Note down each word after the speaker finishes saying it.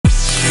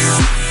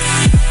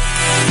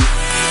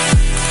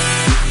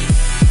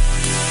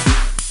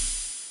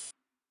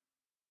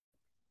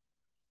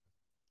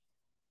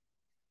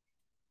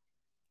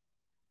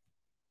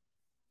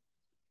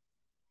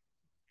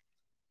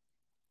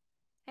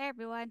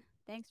everyone.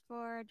 Thanks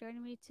for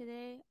joining me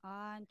today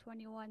on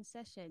 21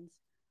 Sessions.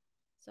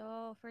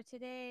 So, for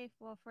today,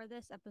 for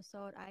this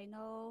episode, I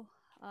know,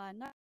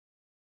 not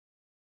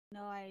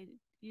know I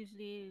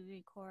usually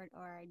record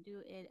or I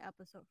do an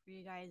episode for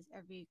you guys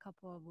every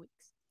couple of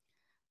weeks,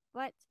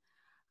 but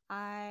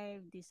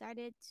I've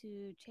decided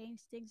to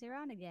change things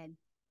around again.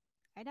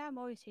 I know I'm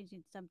always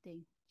changing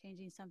something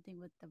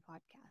with the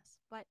podcast,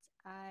 but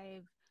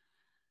I've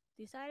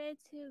decided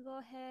to go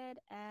ahead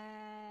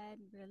and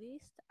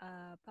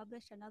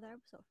publish another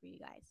episode for you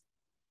guys.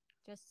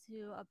 Just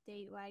to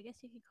update what I guess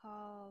you could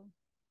call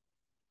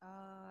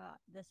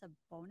this a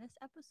bonus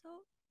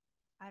episode.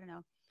 I don't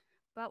know,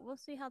 but we'll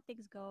see how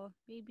things go.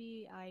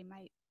 Maybe I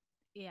might,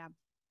 yeah,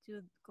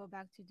 to go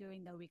back to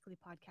doing the weekly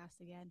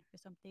podcast again or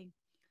something.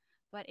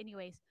 But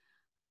anyways,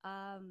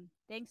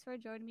 thanks for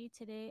joining me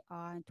today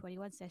on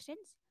 21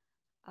 Sessions.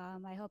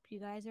 I hope you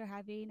guys are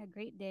having a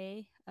great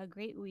day, a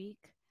great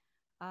week.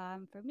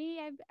 For me,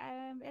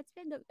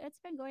 it's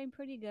been going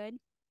pretty good.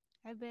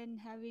 I've been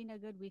having a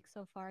good week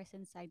so far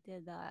since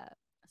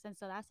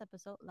the last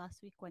episode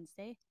last week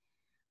Wednesday.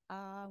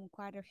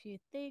 Quite a few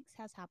things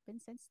has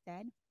happened since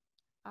then.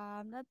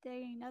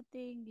 Nothing,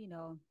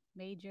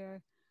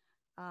 major,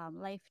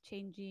 life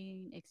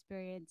changing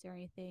experience or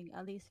anything.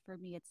 At least for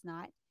me, it's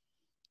not.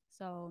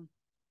 So,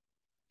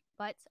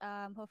 but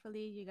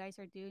hopefully you guys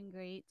are doing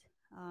great.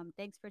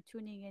 Thanks for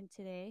tuning in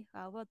today.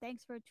 Well,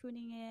 thanks for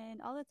tuning in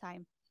all the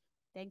time.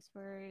 Thanks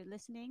for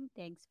listening.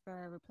 Thanks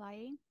for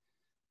replying.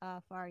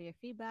 For your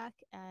feedback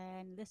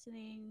and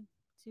listening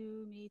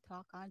to me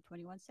talk on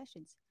 21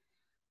 sessions.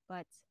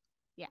 But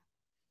yeah,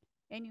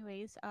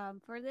 anyways,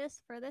 for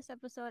this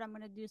episode, I'm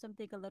gonna do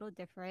something a little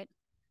different.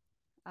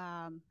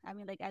 I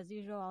mean, like as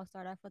usual, I'll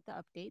start off with the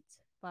updates,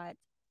 but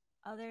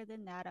other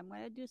than that, I'm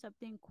gonna do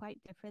something quite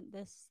different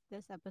this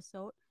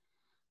episode.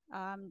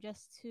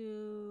 Just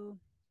to,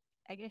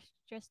 I guess,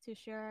 just to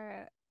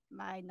share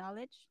my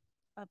knowledge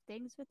of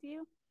things with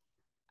you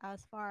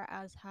as far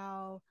as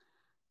how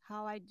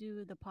I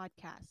do the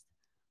podcast.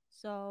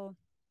 So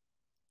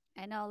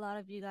I know a lot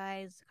of you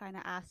guys kind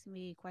of ask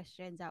me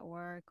questions at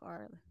work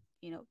or,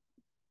 you know,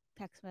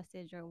 text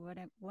message or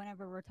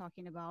whenever we're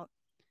talking about.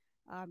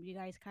 You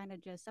guys kind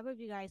of just, some of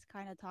you guys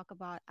kind of talk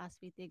about, ask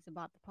me things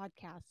about the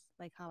podcast,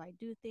 like how I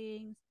do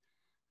things,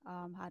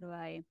 how do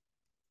I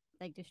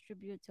like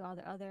distribute to all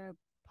the other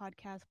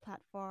podcast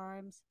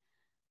platforms,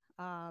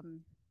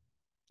 um,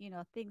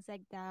 things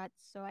like that.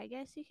 So I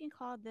guess you can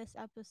call this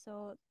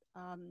episode,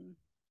 um,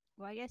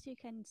 well, I guess you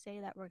can say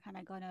that we're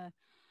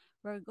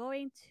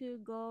going to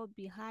go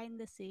behind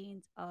the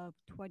scenes of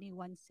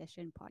 21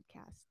 Session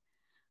Podcast,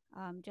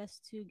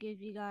 just to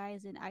give you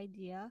guys an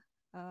idea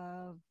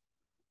of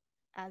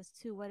as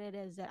to what it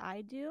is that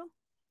I do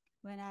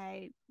when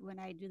I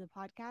do the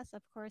podcast.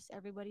 Of course,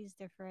 everybody's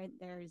different.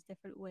 There's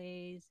different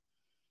ways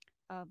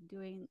of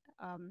doing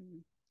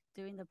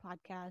the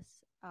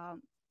podcast.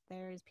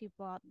 There's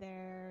people out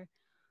there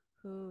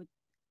who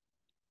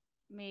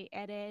may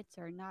edit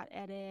or not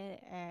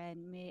edit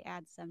and may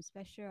add some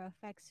special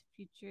effects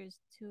features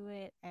to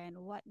it and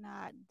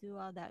whatnot, do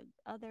all that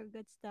other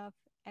good stuff,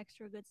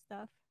 extra good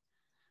stuff.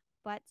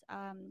 But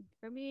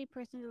for me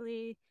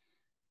personally,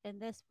 in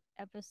this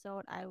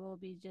episode, I will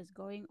be just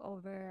um,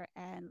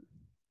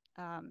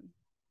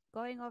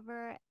 going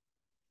over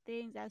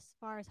things as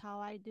far as how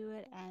I do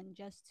it and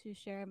just to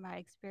share my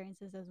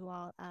experiences as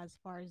well as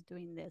far as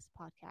doing this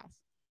podcast.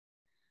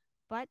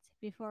 But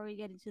before we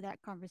get into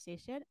that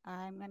conversation,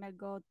 I'm gonna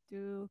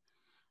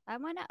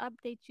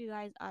update you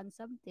guys on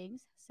some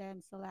things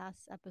since the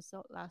last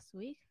episode last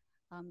week.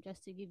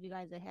 Just to give you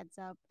guys a heads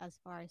up as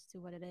far as to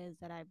what it is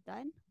that I've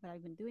done, what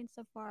I've been doing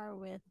so far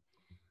with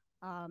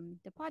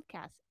the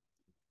podcast.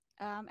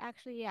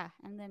 Actually, yeah,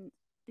 and then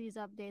these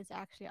updates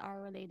actually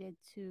are related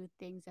to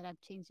things that I've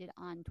changed it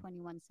on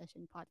 21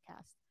 Session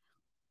Podcast.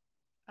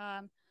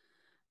 Um,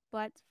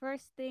 but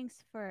first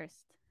things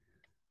first,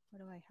 what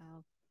do I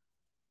have?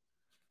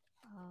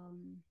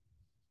 Um,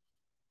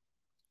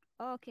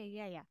 oh, okay,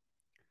 yeah, yeah.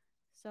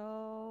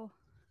 So,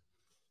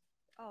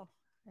 oh,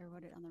 I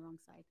wrote it on the wrong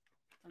side,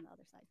 on the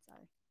other side.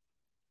 Sorry.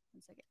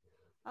 1 second.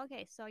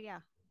 Okay, so yeah,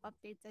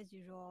 updates as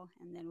usual,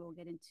 and then we'll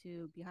get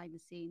into behind the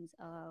scenes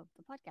of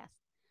the podcast.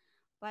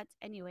 But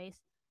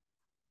anyways,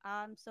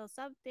 so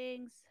some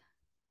things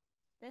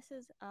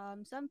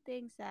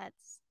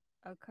that's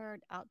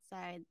occurred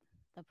outside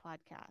the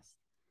podcast.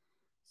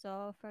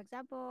 So for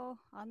example,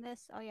 on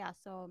this, oh yeah,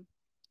 so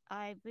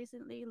I've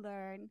recently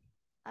learned,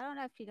 I don't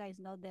know if you guys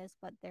know this,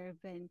 but there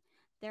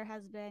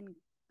has been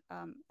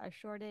a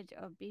shortage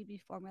of baby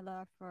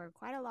formula for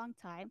quite a long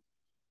time.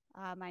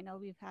 I know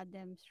we've had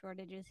them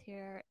shortages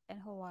here in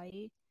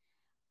Hawaii.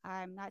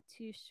 I'm not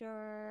too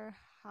sure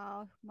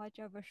how much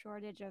of a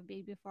shortage of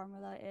baby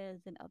formula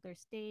is in other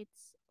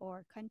states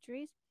or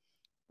countries,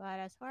 but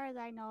as far as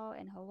I know,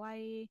 in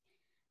Hawaii,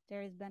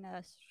 there's been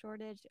a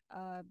shortage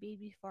of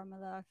baby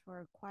formula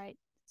for quite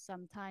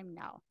some time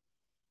now.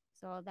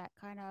 So that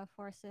kind of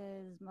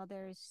forces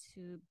mothers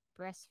to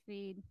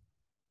breastfeed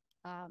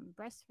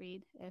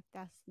if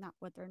that's not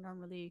what they're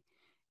normally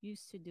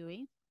used to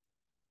doing.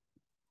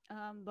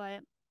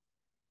 But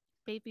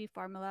baby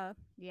formula,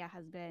 yeah,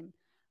 has been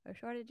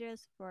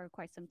shortages for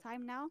quite some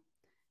time now.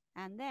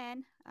 And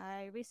then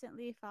I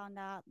recently found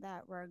out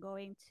that we're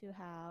going to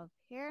have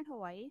here in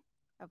Hawaii.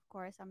 Of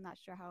course, I'm not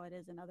sure how it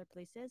is in other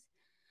places,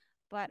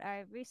 but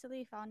I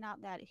recently found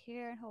out that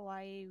here in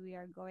Hawaii, we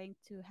are going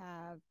to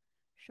have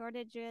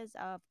shortages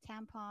of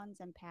tampons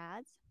and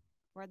pads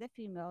for the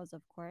females,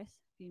 of course.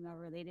 Female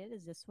related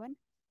is this one.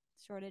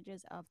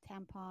 Shortages of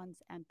tampons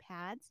and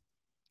pads.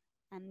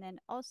 And then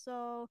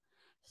also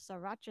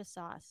sriracha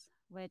sauce,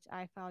 which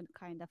I found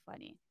kind of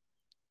funny.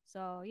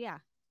 So, yeah,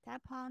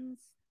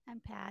 tampons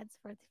and pads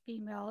for the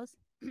females,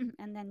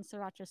 and then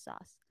sriracha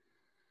sauce.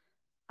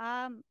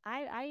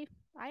 I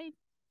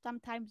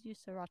sometimes use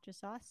sriracha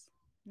sauce,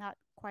 not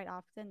quite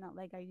often, not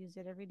like I use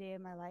it every day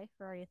of my life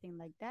or anything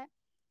like that.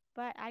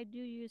 But I do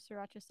use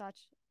sriracha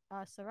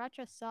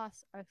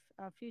sauce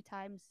a few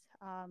times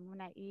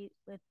when I eat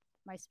with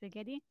my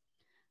spaghetti.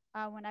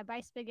 When I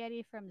buy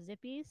spaghetti from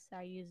Zippy's,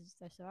 I use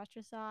the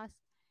sriracha sauce.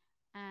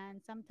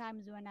 And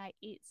sometimes when I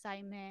eat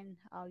Simon,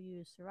 I'll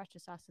use sriracha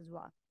sauce as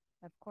well.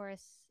 Of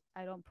course,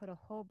 I don't put a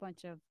whole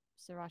bunch of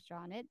sriracha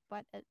on it,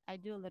 but I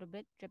do a little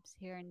bit, drips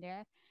here and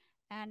there.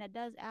 And it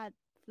does add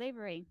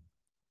flavoring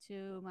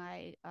to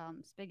my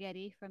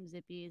spaghetti from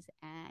Zippy's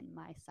and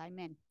my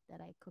Simon that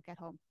I cook at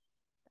home.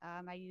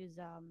 I use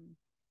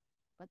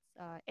what's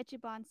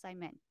Ichiban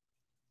Simon.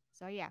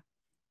 So yeah,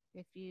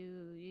 if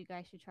you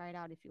guys should try it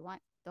out if you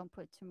want. Don't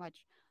put too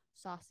much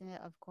sauce in it,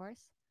 of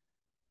course.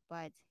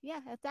 But yeah,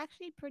 it's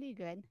actually pretty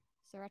good.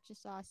 Sriracha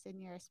sauce in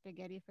your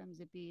spaghetti from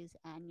Zippy's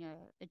and your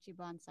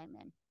Ichiban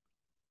Simon.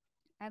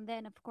 And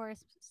then of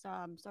course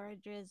some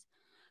shortages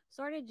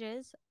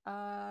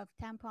of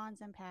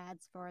tampons and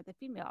pads for the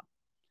female.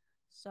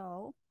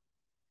 So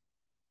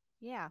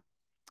yeah,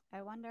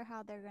 I wonder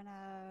how they're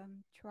gonna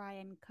try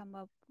and come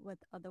up with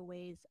other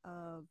ways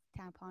of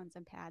tampons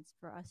and pads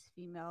for us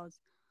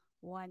females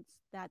once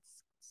that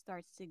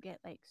starts to get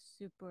like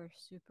super,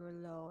 super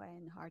low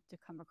and hard to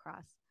come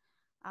across.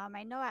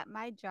 I know at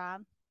my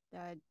job,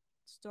 the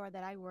store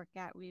that I work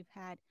at, we've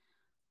had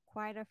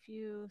quite a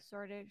few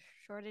sort of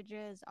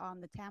shortages on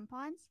the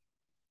tampons.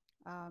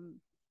 Um,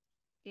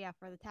 yeah,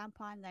 for the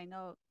tampons, I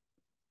know.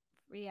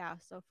 Yeah,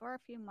 so for a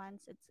few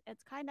months,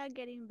 it's kind of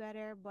getting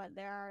better, but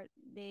there are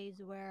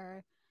days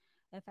where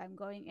if I'm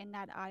going in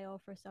that aisle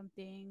for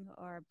something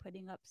or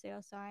putting up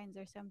sale signs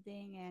or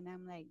something, and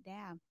I'm like,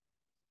 damn,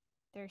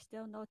 there's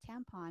still no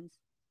tampons.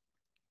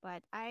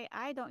 But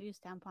I don't use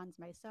tampons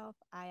myself.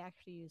 I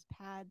actually use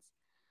pads.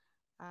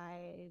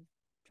 I've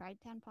tried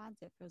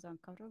tampons. It feels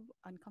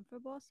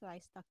uncomfortable, so I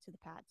stuck to the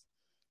pads.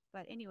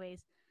 But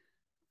anyways,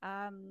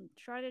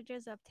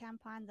 shortages of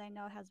tampons I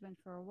know has been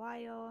for a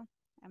while.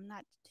 I'm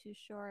not too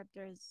sure if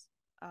there's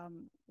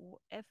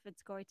if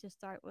it's going to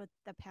start with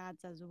the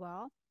pads as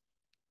well.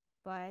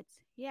 But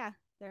yeah,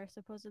 there's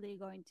supposedly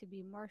going to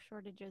be more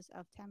shortages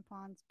of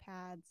tampons,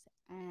 pads,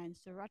 and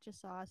sriracha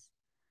sauce,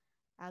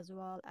 as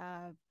well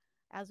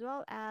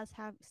as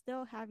have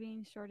still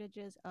having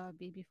shortages of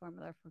baby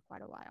formula for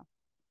quite a while.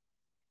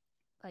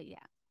 But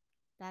yeah,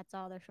 that's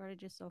all the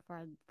shortages so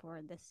far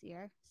for this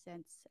year.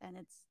 And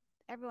it's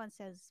everyone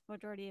says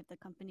majority of the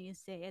companies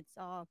say it's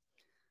all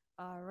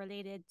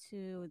related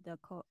to the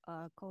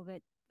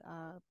COVID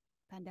uh,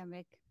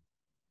 pandemic.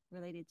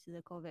 Related to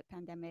the COVID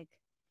pandemic,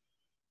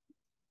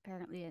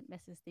 apparently it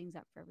messes things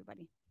up for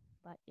everybody.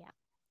 But yeah.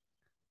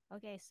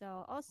 Okay,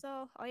 so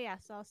also, oh yeah,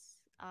 so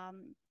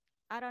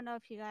I don't know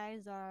if you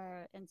guys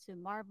are into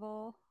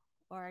Marvel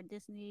or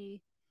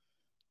Disney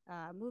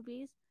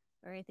movies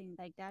or anything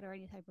like that, or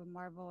any type of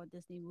Marvel or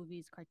Disney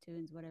movies,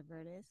 cartoons,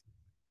 whatever it is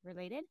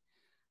related.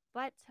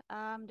 But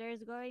they're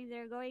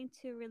going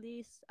to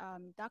release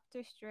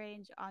Doctor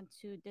Strange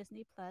onto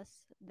Disney Plus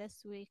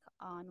this week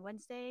on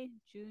Wednesday,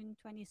 June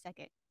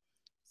 22nd.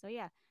 So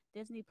yeah,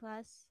 Disney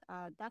Plus,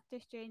 Doctor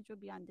Strange will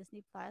be on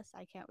Disney Plus.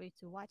 I can't wait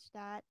to watch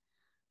that.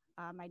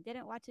 I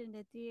didn't watch it in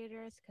the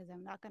theaters because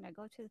I'm not gonna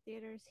go to the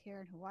theaters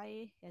here in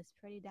Hawaii. It's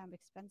pretty damn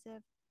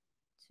expensive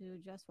to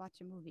just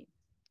watch a movie.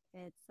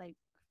 It's like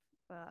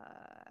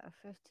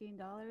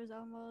 $15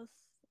 almost,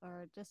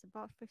 or just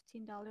about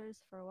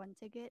 $15 for one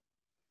ticket.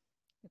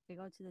 If we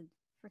go to the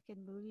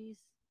freaking movies,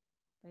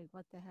 like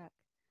what the heck?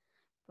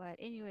 But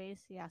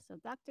anyways, yeah. So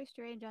Doctor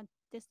Strange on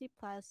Disney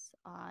Plus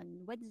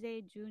on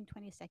Wednesday, June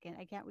 22nd.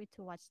 I can't wait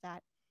to watch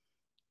that.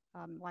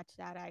 Watch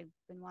that. I've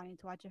been wanting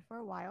to watch it for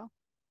a while.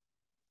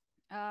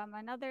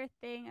 Another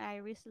thing I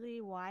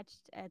recently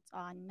watched, it's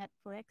on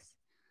Netflix.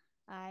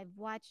 I've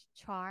watched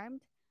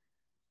Charmed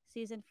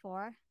season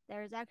 4.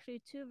 There's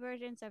actually two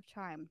versions of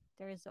Charmed.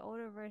 There's the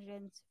older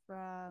versions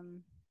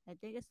from I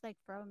think it's like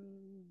from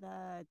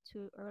the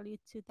early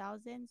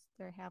 2000s.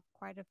 They have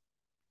quite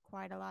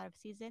a lot of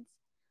seasons.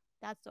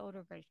 That's the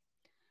older version.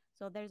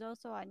 So there's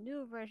also a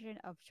new version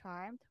of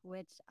Charmed,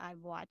 which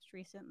I've watched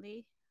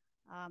recently.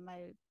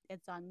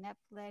 It's on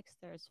Netflix.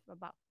 There's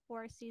about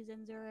 4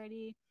 seasons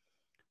already.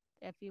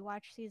 If you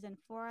watch season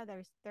 4,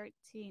 there's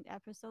 13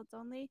 episodes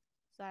only.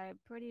 So I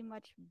pretty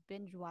much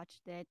binge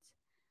watched it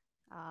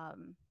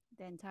um,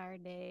 the entire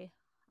day.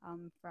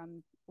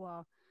 from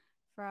well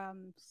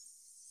from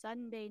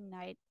Sunday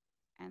night,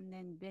 and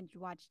then binge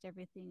watched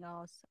everything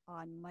else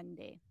on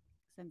Monday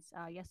since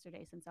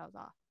yesterday since I was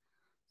off.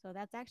 So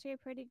that's actually a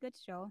pretty good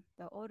show.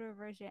 The older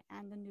version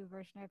and the new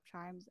version of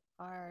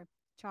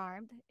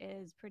Charmed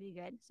is pretty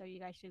good. So you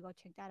guys should go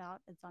check that out.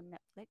 It's on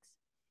Netflix.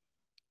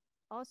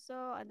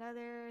 Also,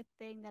 another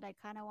thing that I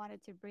kind of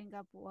wanted to bring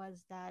up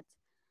was that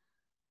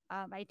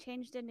I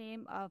changed the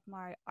name of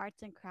my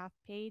arts and craft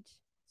page.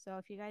 So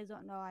if you guys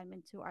don't know, I'm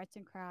into arts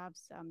and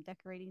crafts,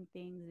 decorating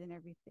things and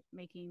everything,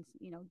 making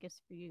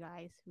gifts for you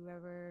guys,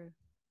 whoever,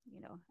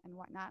 and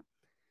whatnot.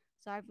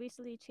 So I've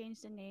recently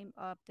changed the name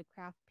of the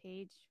craft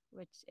page,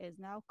 which is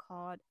now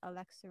called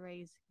Alexa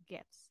Ray's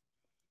Gifts.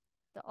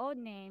 The old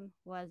name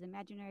was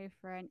Imaginary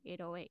Friend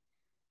 808.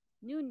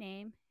 New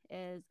name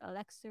is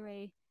Alexa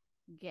Ray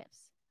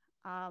Gifts.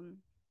 Um,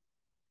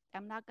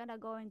 I'm not gonna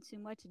go into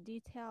much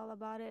detail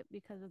about it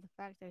because of the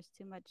fact there's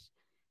too much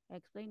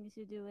explaining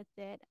to do with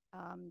it.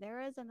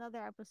 There is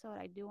another episode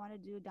I do want to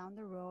do down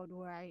the road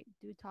where I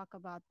do talk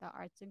about the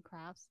arts and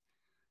crafts.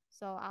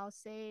 So I'll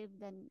save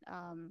the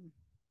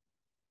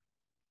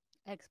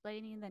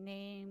explaining the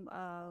name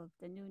of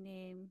the new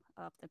name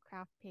of the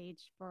craft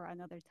page for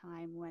another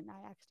time when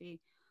I actually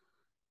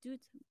do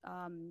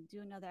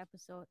another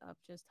episode of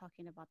just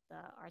talking about the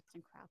arts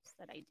and crafts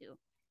that I do.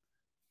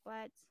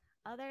 But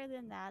other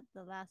than that,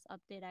 the last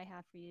update I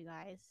have for you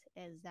guys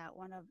is that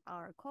one of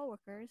our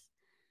coworkers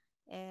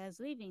is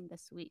leaving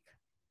this week.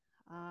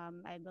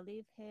 I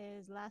believe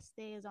his last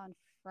day is on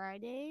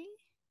Friday.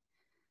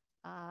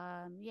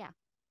 Yeah.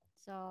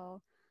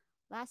 So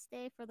last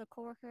day for the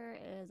coworker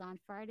is on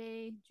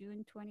Friday,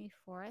 June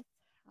 24th.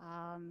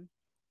 Um,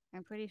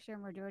 I'm pretty sure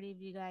majority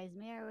of you guys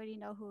may already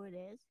know who it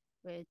is,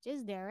 which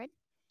is Darren.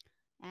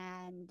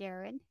 And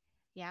Darren,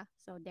 yeah,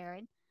 so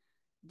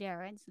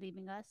Darren's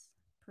leaving us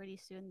pretty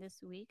soon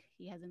this week.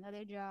 He has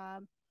another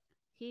job.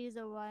 He's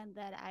the one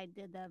that I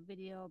did the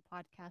video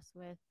podcast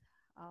with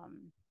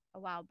um, a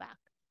while back.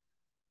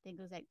 I think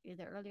it was like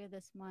either earlier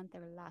this month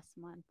or last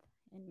month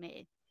in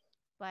May.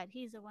 But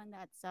he's the one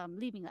that's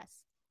leaving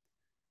us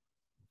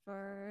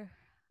for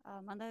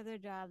another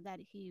job that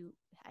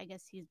I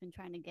guess he's been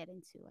trying to get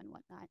into and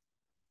whatnot.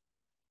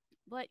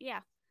 But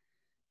yeah,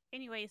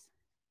 anyways,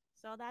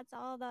 so that's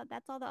all the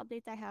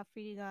updates I have for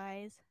you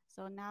guys.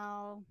 So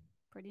now,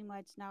 pretty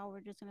much now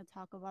we're just gonna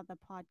talk about the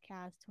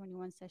podcast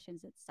 21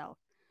 sessions itself.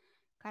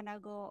 Kind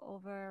of go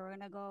over. I'm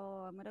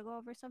gonna go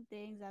over some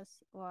things as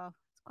well.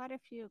 It's quite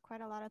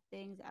a lot of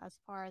things as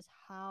far as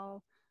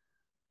how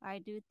I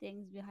do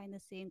things behind the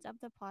scenes of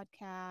the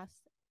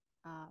podcast.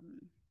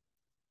 Um,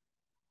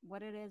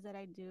 what it is that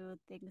I do,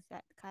 things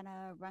that kind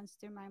of runs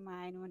through my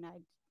mind when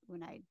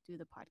I do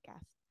the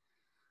podcast.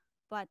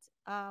 But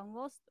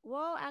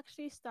we'll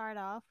actually start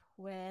off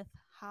with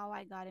how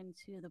I got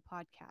into the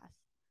podcast.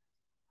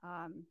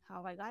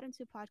 How I got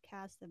into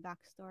podcast, the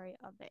backstory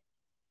of it.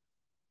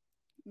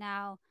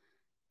 Now,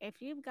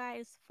 if you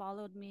guys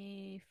followed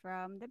me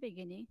from the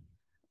beginning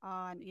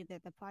on either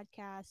the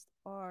podcast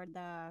or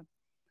the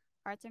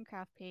arts and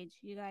craft page,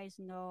 you guys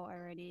know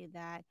already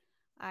that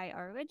I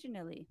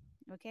originally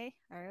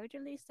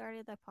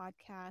started the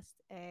podcast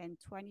in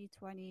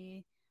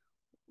 2020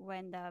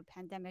 when the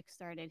pandemic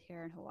started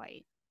here in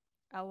Hawaii.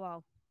 Oh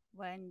well,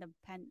 when the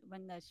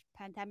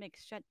pandemic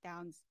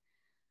shutdowns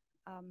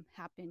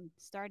happened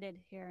started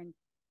here in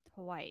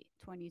Hawaii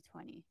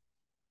 2020.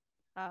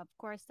 Of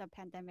course, the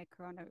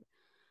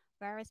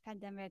coronavirus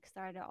pandemic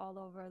started all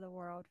over the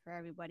world for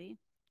everybody,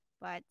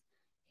 but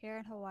here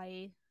in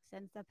Hawaii,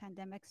 since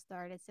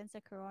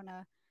the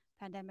corona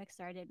pandemic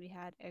started, we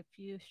had a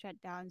few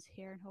shutdowns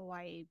here in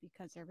Hawaii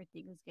because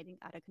everything was getting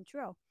out of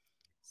control.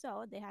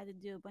 So they had to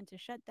do a bunch of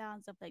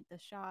shutdowns of like the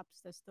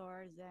shops, the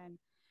stores, and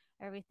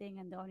everything.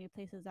 And the only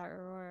places that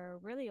were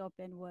really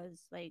open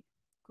was like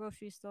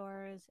grocery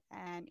stores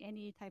and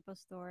any type of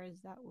stores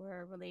that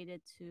were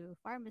related to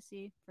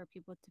pharmacy for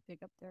people to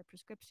pick up their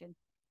prescription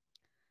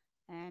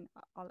and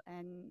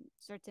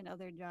certain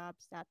other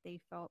jobs that they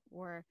felt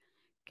were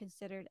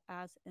considered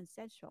as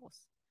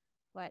essentials.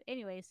 But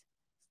anyways,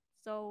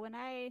 so when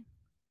I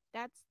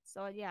that's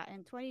so yeah,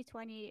 in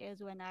 2020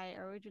 is when I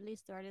originally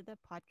started the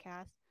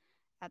podcast.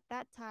 At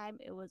that time,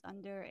 it was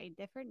under a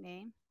different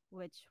name,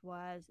 which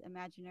was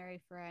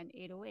Imaginary Friend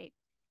 808.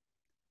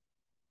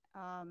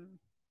 Um,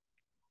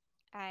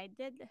 I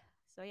did,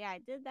 so yeah, I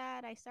did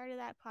that. I started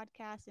that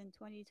podcast in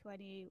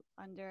 2020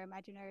 under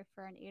Imaginary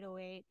Friend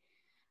 808.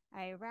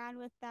 I ran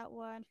with that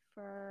one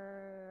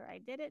I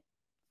did it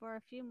for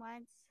a few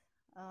months.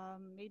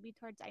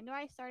 I know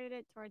I started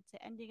it towards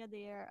the ending of the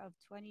year of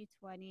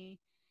 2020.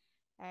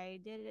 I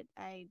did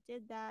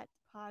that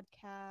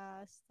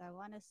podcast. I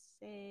want to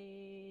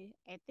say,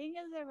 I think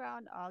it's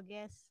around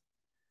August.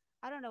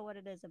 I don't know what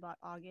it is about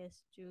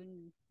August,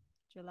 June,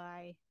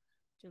 July,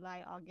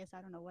 August.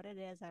 I don't know what it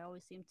is. I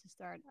always seem to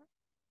start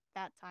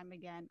that time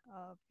again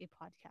of a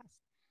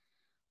podcast.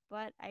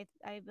 But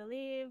I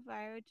believe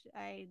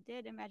I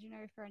did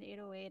Imaginary Friend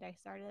 808. I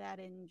started that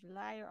in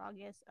July or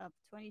August of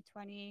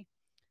 2020.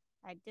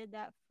 I did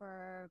that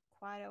for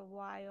quite a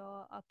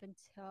while up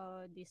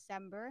until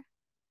December.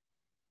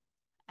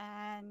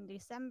 And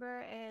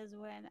December is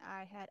when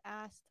I had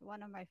asked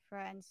one of my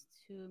friends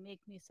to make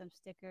me some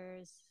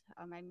stickers.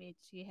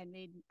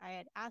 I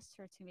had asked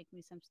her to make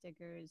me some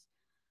stickers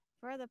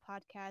for the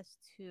podcast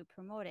to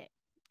promote it.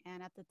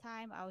 And at the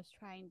time, I was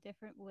trying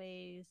different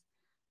ways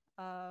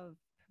of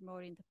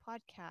promoting the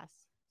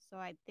podcast. So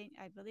I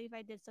believe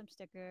I did some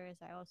stickers.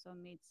 I also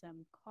made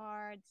some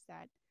cards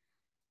that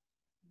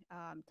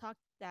talk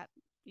that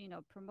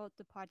promote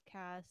the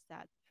podcast,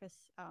 that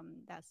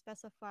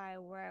specify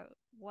where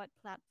what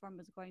platform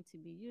is going to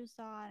be used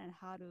on and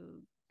how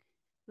to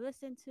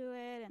listen to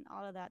it and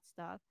all of that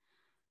stuff.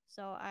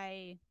 So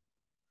I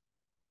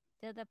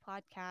did the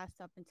podcast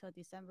up until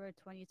December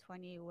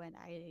 2020 when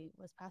I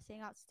was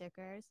passing out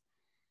stickers.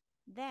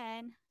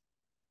 Then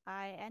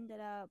I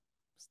ended up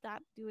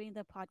stopped doing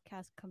the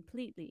podcast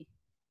completely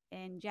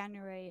in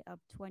January of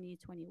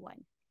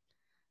 2021.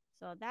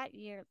 So that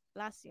year,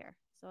 last year.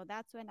 So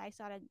that's when I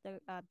started the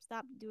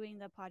stopped doing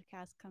the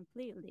podcast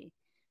completely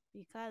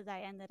because I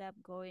ended up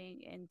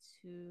going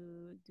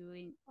into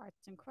doing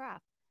arts and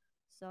craft.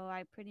 So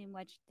I pretty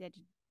much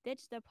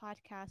ditched the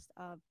podcast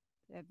of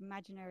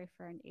Imaginary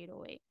Fern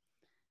 808.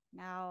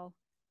 Now,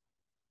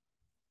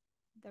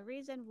 the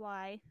reason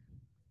why,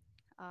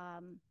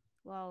 um,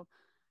 well,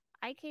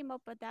 I came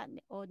up with that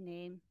old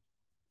name,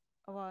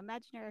 well,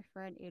 Imaginary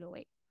Fern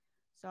 808.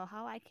 So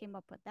how I came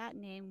up with that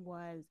name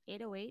was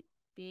 808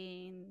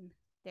 being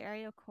the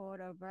area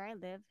code of where I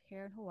live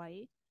here in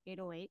Hawaii,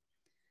 808.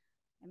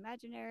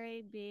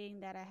 Imaginary being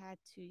that I had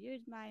to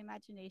use my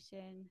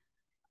imagination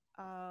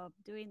of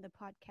doing the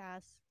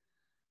podcast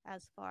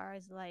as far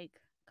as like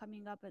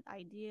coming up with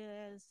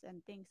ideas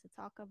and things to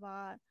talk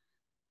about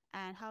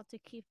and how to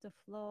keep the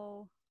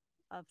flow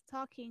of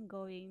talking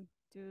going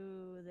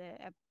through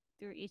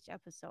each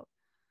episode.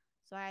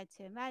 So I had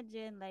to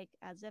imagine like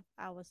as if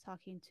I was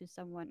talking to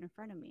someone in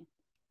front of me,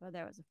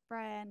 whether it was a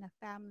friend, a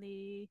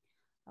family,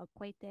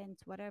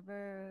 acquaintance,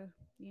 whatever.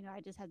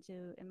 I just had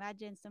to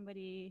imagine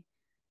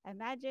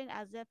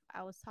as if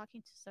I was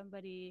talking to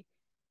somebody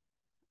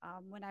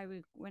when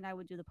I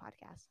would do the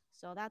podcast.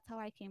 So that's how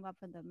I came up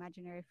with the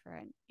imaginary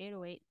friend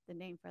 808, the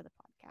name for the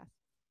podcast.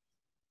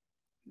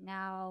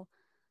 Now,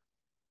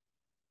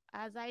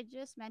 as I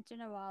just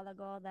mentioned a while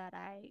ago, that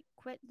I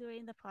quit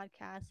doing the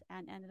podcast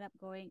and ended up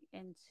going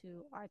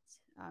into arts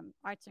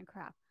and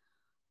craft.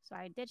 So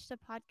I ditched the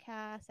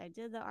podcast. I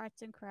did the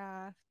arts and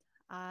craft.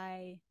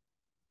 I,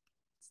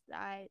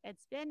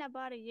 it's been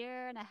about a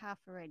year and a half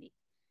already.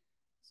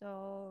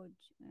 So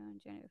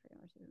January,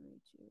 February,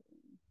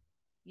 June.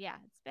 Yeah,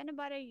 it's been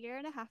about a year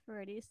and a half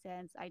already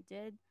since I've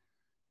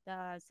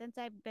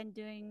been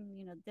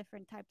doing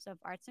different types of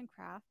arts and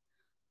craft.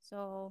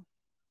 So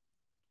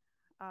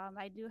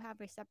I do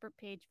have a separate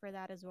page for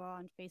that as well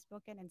on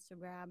Facebook and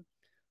Instagram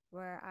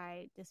where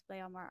I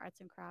display all my arts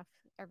and craft,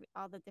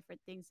 all the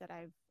different things that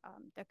I've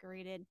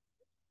decorated.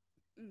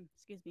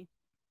 Excuse me.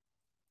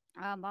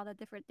 All the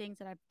different things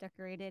that I've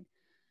decorated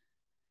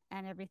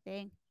and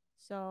everything.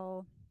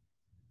 So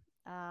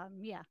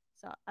yeah.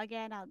 So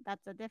again,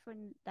 that's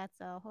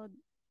a whole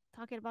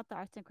talking about the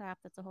arts and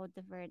craft. That's a whole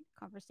different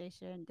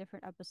conversation,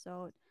 different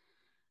episode,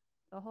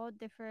 a whole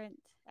different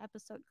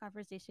episode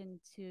conversation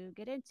to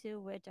get into,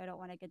 which I don't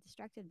want to get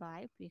distracted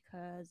by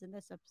because in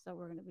this episode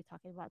we're going to be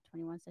talking about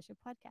 21 Session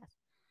Podcast.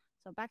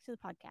 So back to the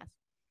podcast.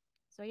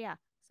 So yeah,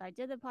 so I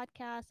did the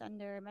podcast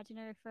under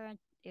Imaginary Friend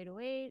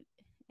 808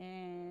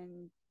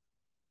 in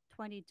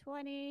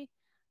 2020.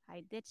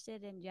 I ditched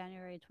it in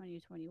January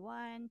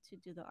 2021 to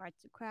do the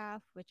arts and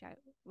craft,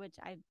 which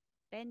I've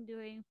been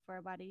doing for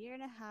about a year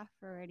and a half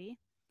already.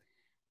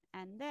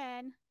 And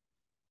then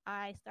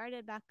I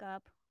started back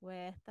up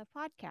with the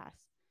podcast.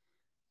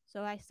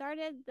 So I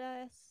started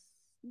this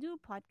new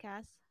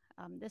podcast.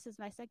 This is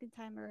my second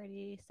time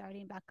already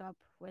starting back up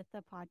with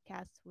the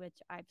podcast,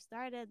 which I've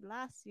started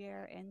last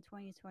year in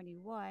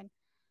 2021.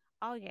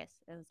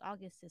 August. It was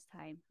August this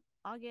time.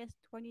 August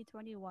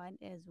 2021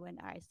 is when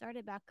I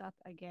started back up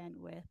again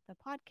with the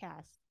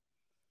podcast.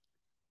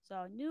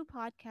 So, new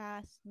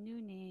podcast,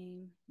 new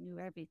name, new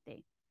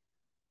everything.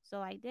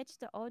 So, I ditched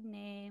the old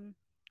name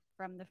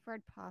from the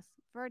first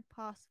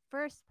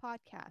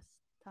podcast,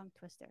 tongue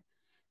twister.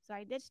 So,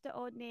 I ditched the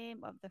old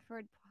name of the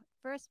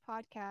first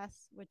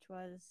podcast, which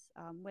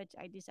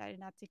I decided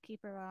not to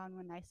keep around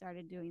when I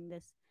started doing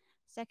this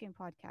second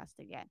podcast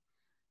again.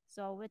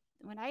 So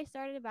when I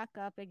started back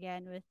up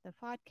again with the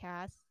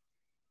podcast,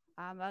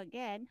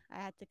 again I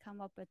had to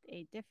come up with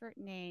a different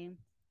name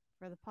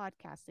for the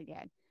podcast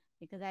again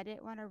because I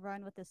didn't want to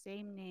run with the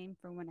same name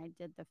from when I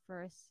did the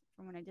first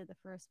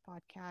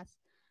podcast.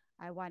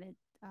 I wanted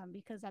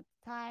because at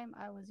the time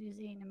I was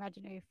using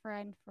Imaginary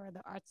Friend for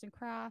the arts and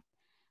craft.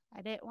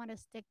 I didn't want to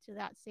stick to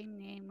that same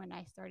name when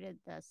I started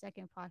the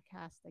second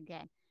podcast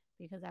again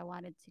because I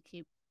wanted to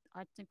keep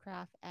arts and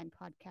craft and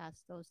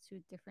podcast, those two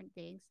different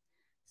things,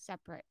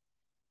 separate.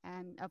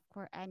 And of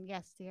course, and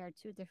yes, they are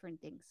two different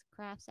things.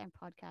 Crafts and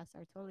podcasts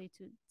are totally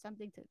two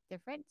something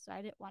different. So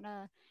I didn't want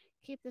to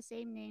keep the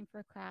same name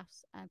for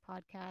crafts and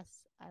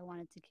podcasts. I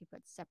wanted to keep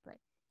it separate.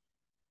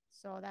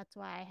 So that's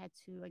why I had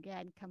to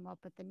again come up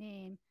with the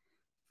name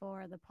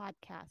for the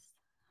podcast.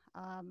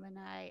 When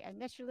I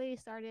initially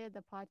started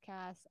the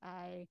podcast,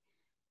 I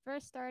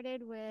first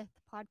started with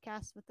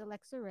podcasts with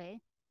Alexa Ray.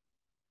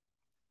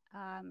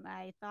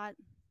 I thought,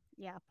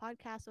 yeah,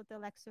 podcast with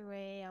Alexa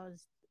Ray. I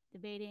was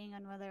debating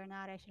on whether or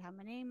not I should have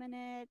my name in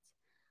it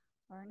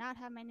or not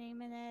have my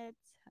name in it.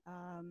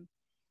 Um,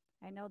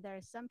 I know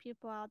there's some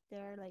people out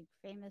there, like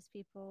famous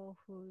people,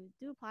 who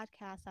do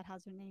podcasts that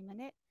has their name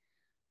in it.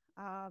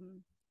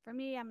 Um, for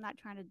me, I'm not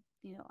trying to,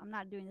 I'm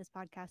not doing this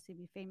podcast to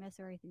be famous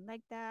or anything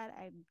like that.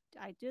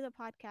 I do the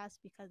podcast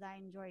because I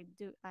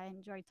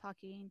enjoy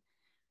talking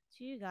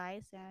to you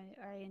guys, and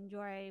I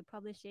enjoy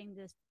publishing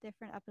this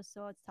different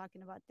episodes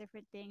talking about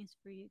different things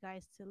for you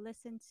guys to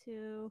listen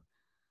to.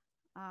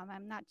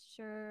 I'm not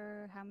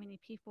sure how many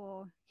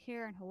people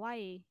here in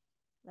Hawaii,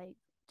 like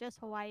just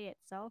Hawaii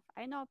itself.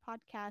 I know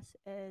podcast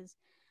is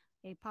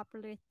a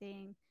popular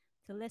thing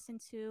to listen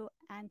to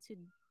and to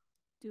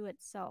do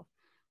itself.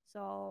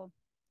 So,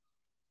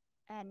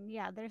 and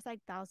yeah, there's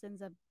like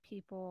thousands of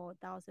people,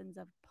 thousands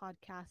of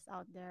podcasts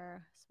out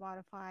there.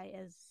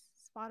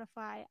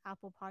 Spotify,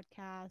 Apple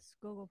Podcasts,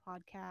 Google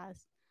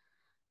Podcasts,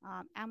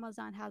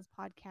 Amazon has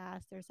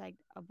podcasts. There's like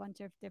a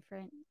bunch of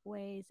different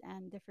ways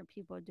and different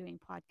people doing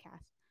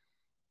podcasts.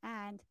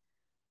 And,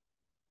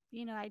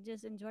 I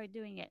just enjoy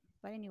doing it.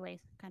 But, anyways,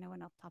 kind of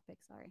went off topic.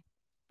 Sorry.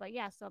 But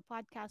yeah, so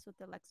podcast with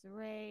Alexa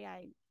Ray.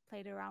 I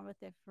played around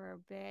with it for a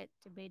bit,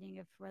 debating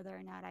if whether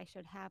or not I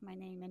should have my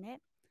name in it.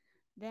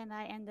 Then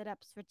I ended up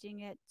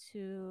switching it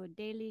to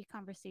Daily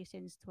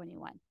Conversations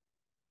 21.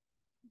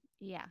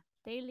 Yeah,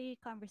 Daily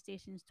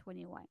Conversations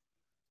 21.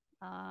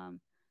 Um,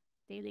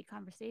 Daily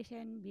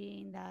conversation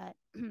being that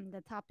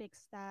the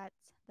topics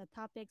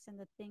and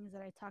the things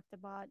that I talked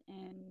about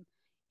in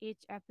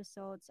each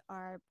episodes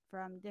are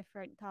from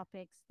different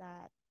topics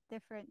that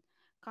different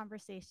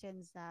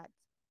conversations that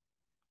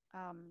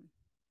um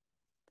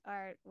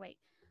are wait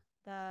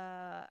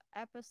the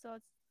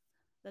episodes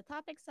the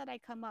topics that I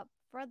come up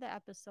for the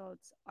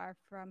episodes are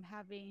from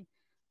having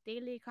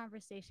daily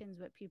conversations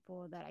with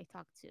people that I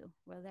talk to,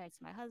 whether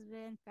it's my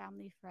husband,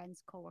 family,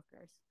 friends,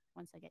 coworkers.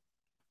 Once again.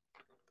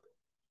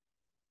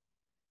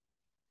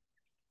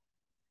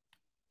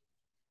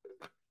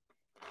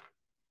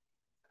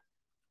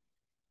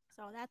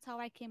 So that's how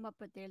I came up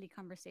with daily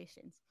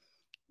conversations.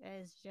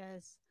 It's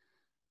just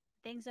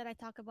things that I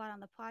talk about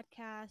on the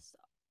podcast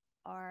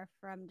are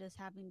from just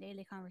having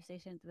daily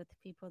conversations with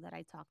people that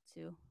I talk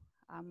to,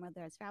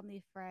 whether it's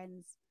family,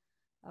 friends,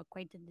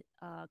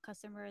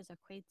 customers,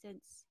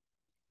 acquaintance,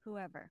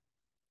 whoever.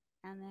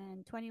 And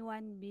then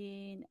 21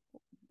 being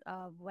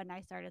when I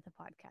started the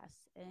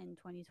podcast in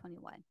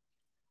 2021.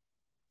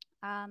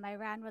 I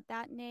ran with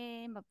that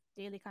name of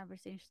Daily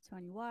Conversations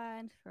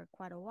 21 for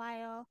quite a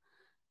while.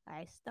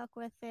 I stuck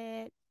with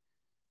it.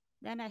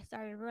 Then I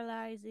started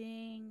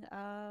realizing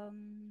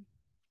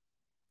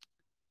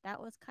that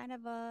was kind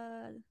of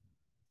a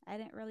I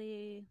didn't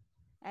really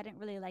I didn't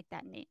really like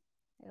that name.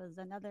 It was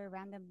another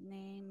random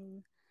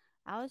name.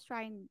 I was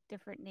trying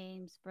different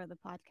names for the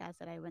podcast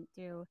that I went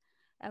through.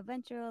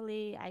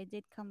 Eventually, I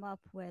did come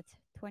up with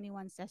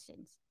 21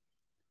 sessions,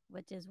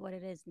 which is what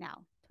it is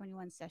now,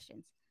 21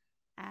 sessions.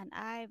 And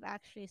I've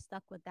actually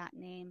stuck with that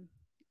name.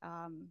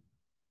 Um,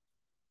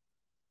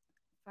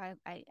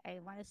 I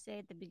want to say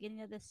at the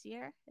beginning of this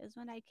year is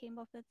when I came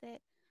up with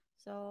it.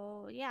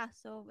 So, yeah,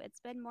 so it's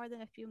been more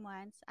than a few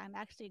months. I'm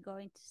actually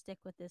going to stick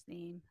with this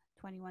name,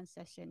 21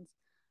 Sessions,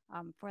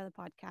 for the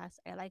podcast.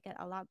 I like it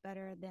a lot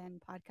better than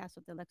Podcast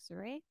with Alexa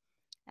Ray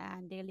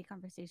and Daily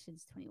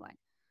Conversations 21.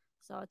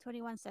 So,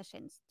 21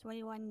 Sessions,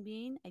 21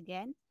 being,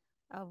 again,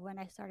 of when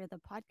I started the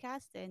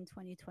podcast in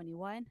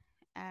 2021.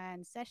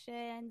 And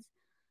sessions,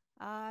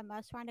 I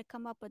was trying to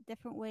come up with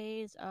different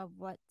ways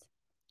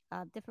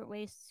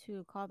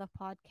to call the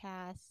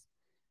podcast,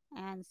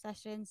 and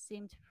sessions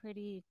seemed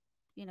pretty,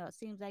 it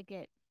seems like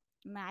it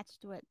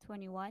matched with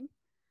 21.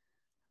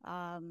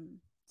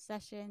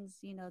 Sessions,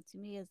 to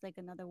me is like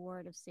another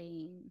word of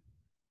saying,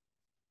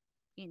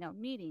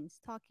 meetings,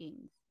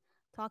 talking,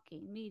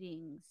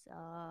 meetings,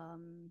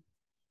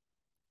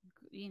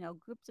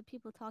 groups of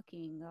people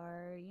talking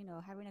or,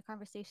 having a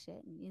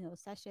conversation.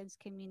 Sessions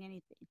can mean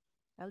anything.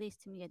 At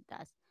least to me, it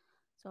does.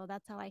 So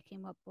that's how I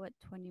came up with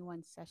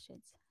 21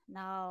 sessions.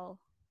 Now,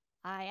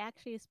 I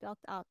actually spelled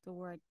out the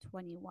word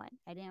 21.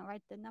 I didn't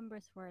write the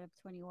numbers for it of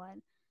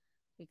 21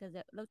 because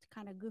it looked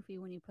kind of goofy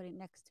when you put it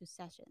next to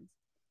sessions.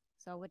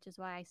 So, which is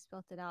why I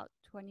spelled it out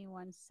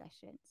 21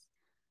 sessions,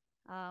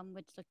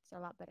 which looks a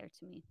lot better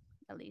to me,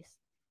 at least.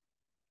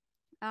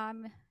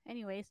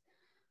 Anyways,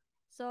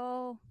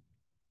 so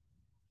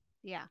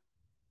yeah,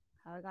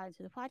 how I got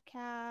into the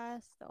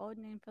podcast, the old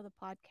name for the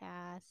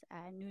podcast,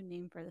 and new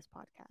name for this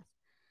podcast.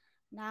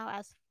 Now,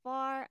 as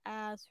far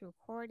as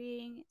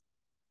recording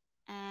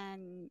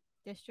and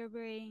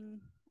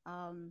distributing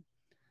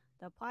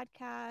the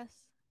podcast,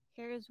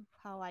 here's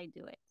how I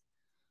do it.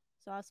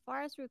 So as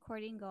far as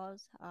recording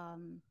goes,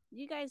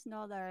 you guys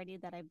know already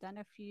that I've done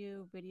a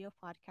few video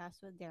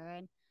podcasts with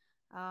Darren.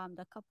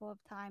 The couple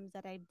of times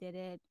that I did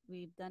it,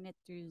 we've done it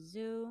through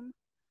Zoom,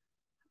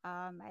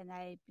 and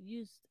I've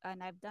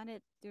done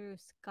it through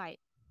Skype.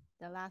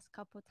 The last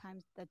couple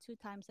times, the two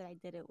times that I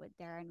did it with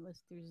Darren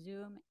was through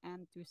Zoom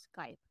and through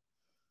Skype.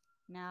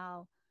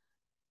 Now,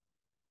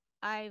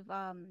 I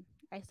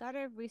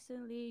started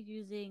recently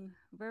using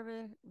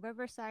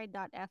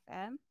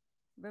Riverside.fm.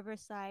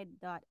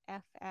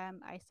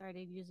 Riverside.fm I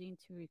started using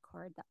to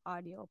record the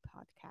audio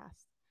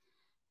podcast.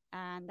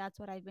 And that's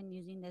what I've been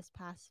using this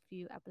past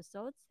few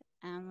episodes.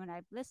 And when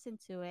I've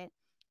listened to it,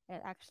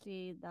 it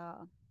actually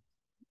the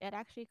it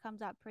actually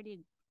comes out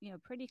pretty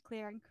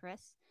clear and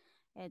crisp.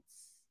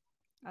 It's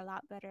a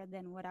lot better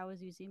than what I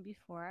was using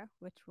before,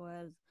 which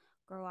was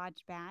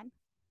GarageBand.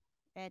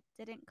 It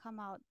didn't come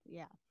out,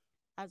 yeah,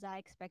 as I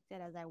expected,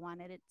 as I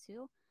wanted it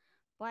to.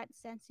 But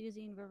since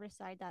using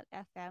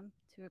Riverside.fm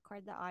to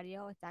record the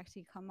audio, it's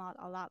actually come out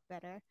a lot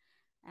better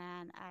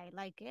and I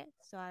like it.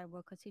 So I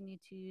will continue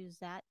to use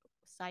that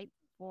site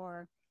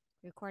for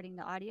recording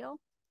the audio.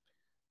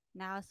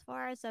 Now, as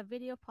far as a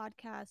video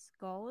podcast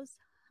goes,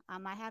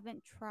 I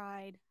haven't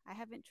tried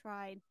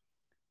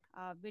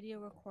video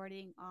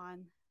recording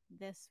on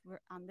this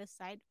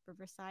site,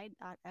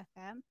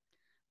 Riverside.fm,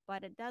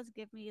 but it does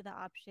give me the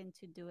option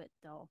to do it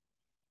though,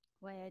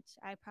 which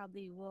I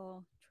probably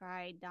will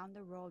try down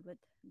the road with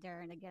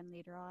Darren again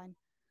later on.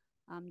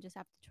 Just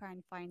have to try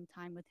and find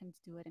time with him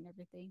to do it and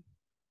everything.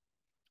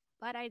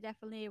 But I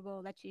definitely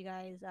will let you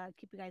guys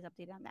keep you guys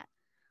updated on that.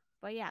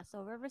 But yeah,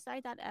 so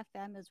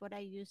Riverside.fm is what I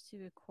use to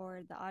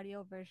record the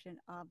audio version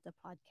of the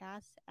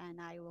podcast,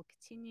 and I will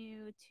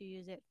continue to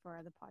use it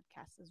for the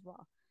podcast as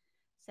well,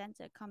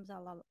 since it comes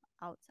out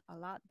a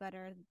lot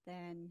better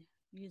than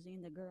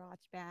using the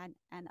GarageBand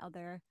and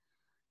other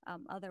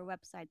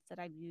websites that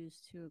I've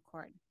used to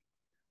record.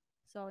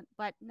 So,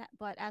 but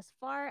as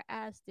far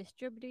as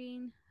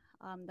distributing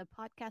the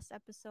podcast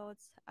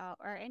episodes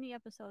or any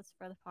episodes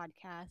for the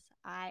podcast,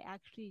 I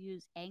actually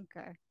use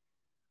Anchor.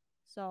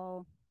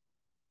 So,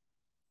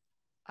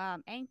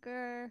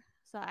 Anchor.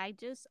 So I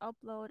just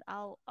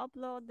I'll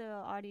upload the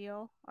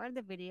audio or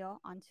the video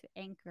onto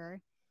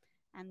Anchor,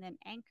 and then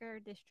Anchor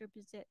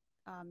distributes it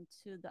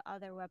to the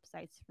other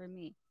websites for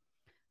me.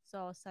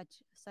 So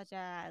such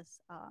as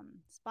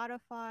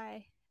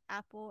Spotify,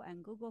 Apple,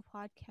 and Google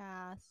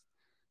Podcasts.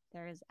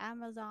 There's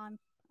Amazon.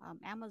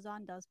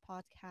 Amazon does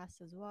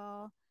podcasts as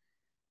well,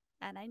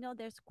 and I know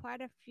there's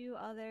quite a few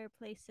other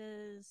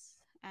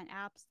places and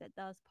apps that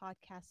does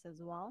podcasts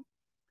as well.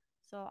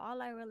 So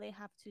all I really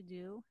have to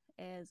do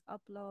is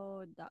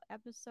upload the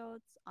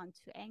episodes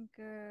onto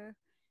Anchor,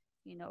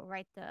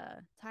 write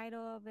the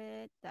title of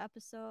it, the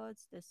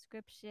episodes,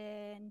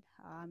 description,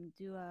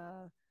 do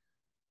a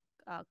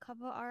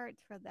cover art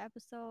for the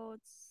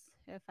episodes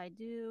if I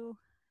do,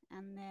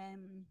 and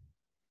then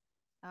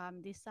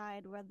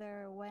decide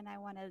whether when I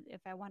want to,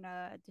 if I want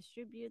to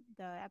distribute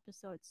the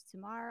episodes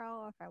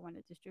tomorrow, or if I want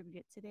to distribute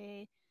it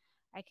today.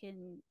 I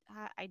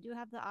do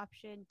have the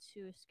option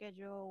to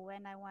schedule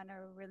when I want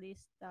to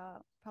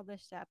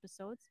publish the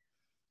episodes.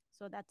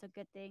 So that's a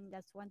good thing.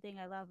 That's one thing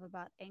I love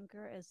about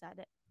Anchor is that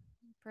it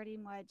pretty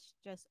much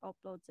just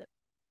uploads it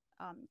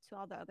to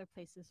all the other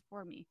places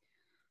for me,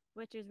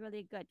 which is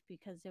really good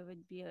because it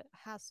would be a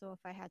hassle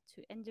if I had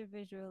to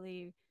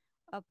individually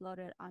upload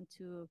it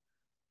onto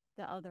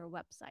the other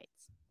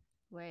websites,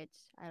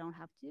 which I don't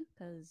have to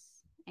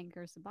because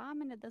Anchor's the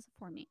bomb and it does it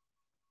for me.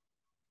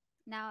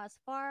 Now, as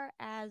far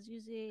as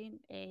using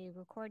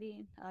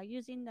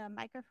the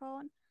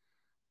microphone,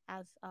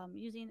 as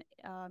using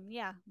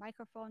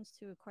microphones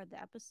to record the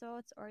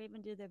episodes or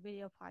even do the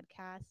video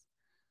podcast,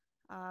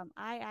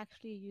 I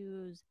actually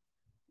use.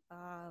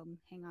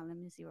 Hang on, let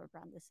me see what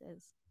brand this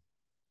is.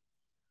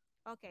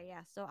 Okay,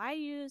 yeah. So I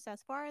use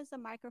as far as the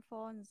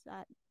microphones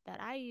that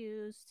I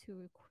use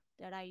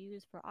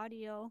for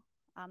audio,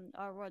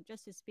 or well,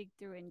 just to speak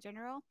through in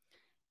general,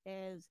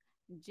 is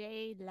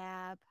J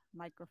Lab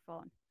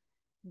microphone.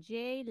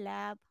 J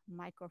Lab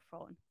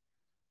microphone.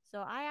 So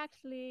I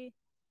actually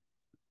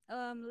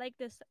like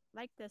this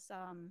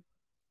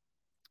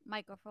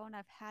microphone.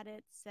 I've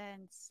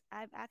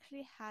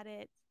actually had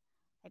it.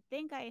 I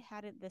think I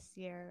had it this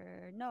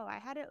year. No, I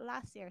had it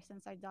last year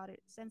since I started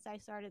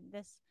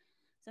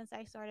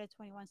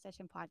 21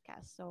 Session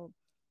Podcast. So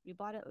we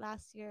bought it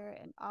last year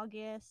in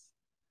August,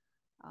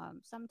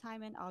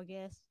 sometime in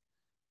August,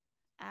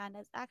 and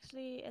it's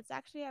actually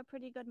a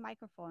pretty good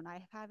microphone.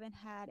 I haven't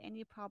had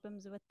any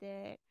problems with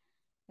it.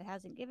 It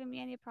hasn't given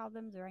me any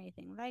problems or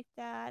anything like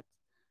that.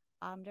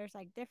 There's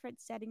like different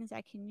settings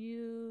I can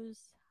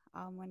use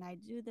when I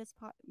use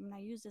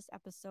this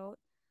episode.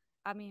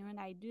 I mean, when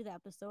I do the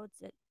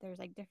episodes, there's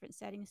like different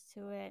settings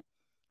to it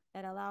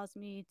that allows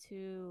me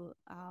to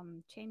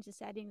change the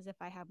settings if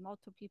I have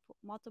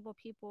multiple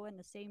people in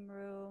the same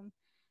room,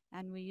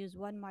 and we use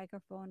one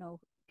microphone.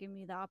 It'll give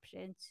me the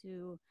option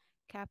to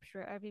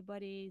capture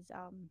everybody's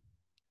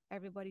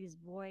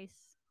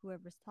voice.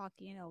 Whoever's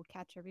talking, it'll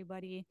catch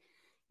everybody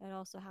It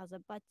also has a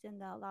button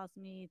that allows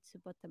me to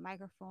put the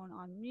microphone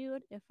on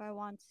mute if I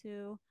want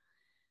to.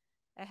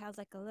 It has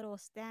like a little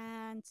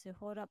stand to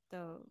hold up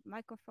the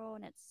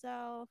microphone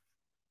itself.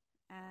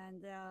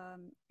 And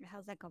it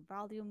has like a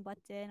volume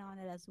button on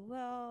it as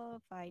well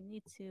if I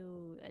need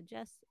to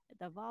adjust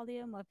the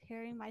volume of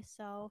hearing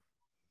myself.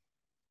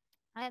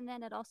 And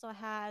then it also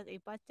has a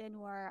button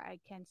where I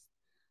can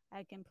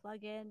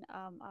plug in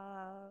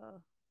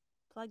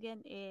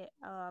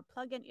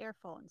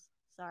earphones.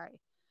 Sorry,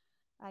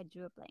 I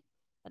drew a blank.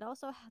 It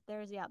also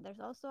there's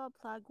also a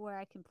plug where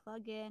I can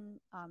plug in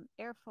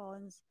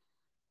earphones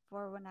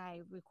for when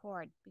I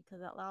record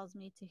because it allows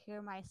me to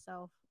hear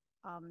myself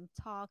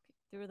talk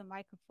through the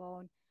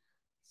microphone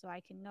so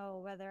I can know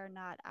whether or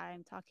not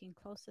I'm talking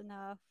close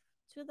enough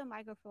to the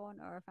microphone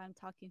or if I'm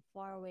talking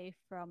far away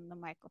from the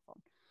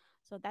microphone.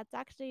 So that's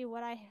actually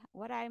what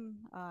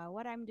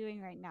I'm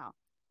doing right now.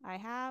 I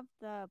have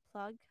the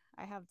plug.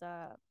 I have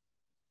the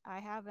I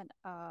have an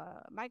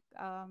mic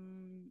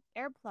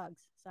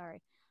earplugs.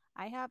 Sorry,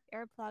 I have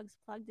earplugs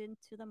plugged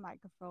into the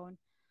microphone,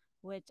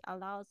 which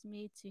allows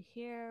me to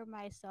hear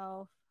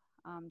myself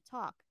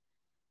talk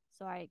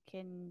so I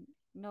can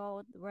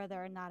know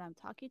whether or not I'm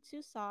talking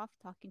too soft,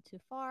 talking too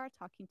far,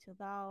 talking too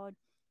loud,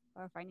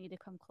 or if I need to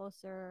come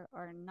closer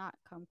or not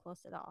come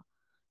close at all.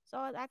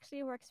 So it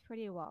actually works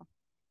pretty well.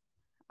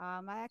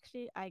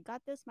 I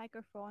got this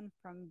microphone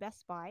from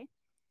Best Buy.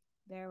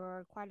 There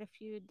were quite a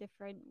few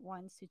different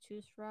ones to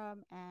choose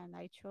from, and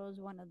I chose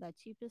one of the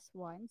cheapest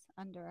ones,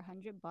 under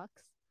 $100.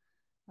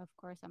 Of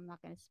course, I'm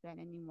not going to spend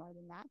any more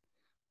than that.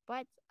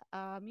 But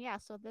yeah,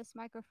 so this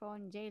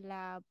microphone,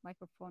 JLab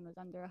microphone, was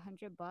under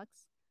 $100,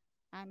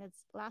 and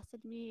it's lasted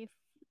me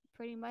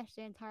pretty much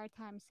the entire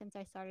time since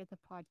I started the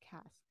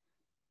podcast,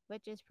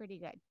 which is pretty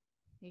good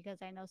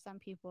because I know some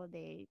people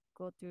they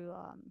go through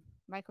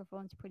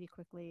microphones pretty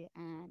quickly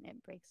and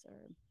it breaks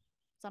or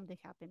something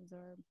happens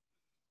or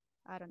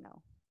I don't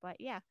know. But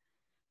yeah,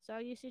 so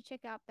you should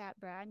check out that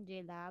brand,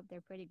 JLab.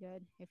 They're pretty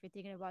good. If you're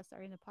thinking about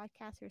starting a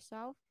podcast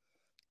yourself,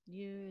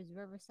 use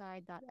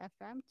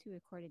riverside.fm to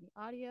record any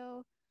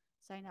audio.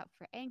 Sign up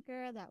for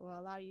Anchor that will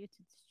allow you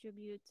to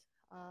distribute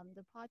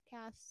the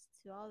podcast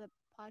to all the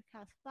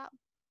podcast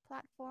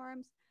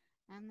platforms.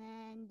 And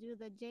then do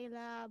the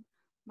JLab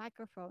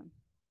microphone.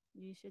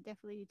 You should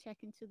definitely check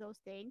into those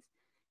things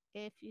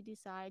if you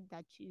decide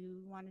that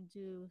you want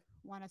to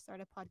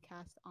start a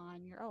podcast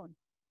on your own.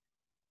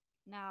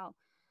 Now,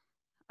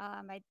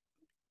 I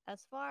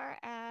as far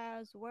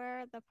as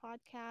where the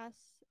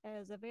podcast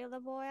is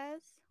available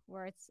as,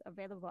 where it's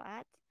available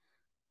at,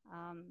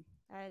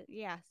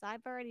 yeah, so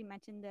I've already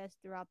mentioned this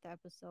throughout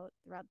this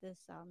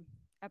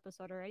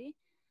episode already.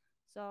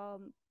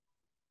 So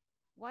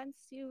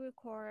once you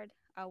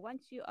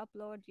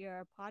upload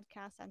your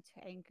podcast onto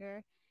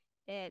Anchor,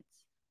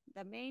 it's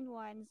the main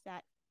ones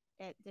that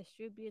it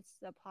distributes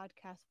the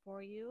podcast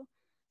for you.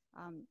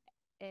 Um,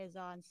 is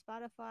on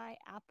Spotify,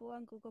 Apple,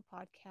 and Google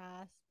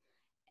Podcasts.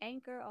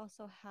 Anchor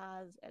also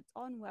has its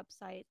own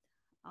website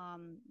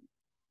um,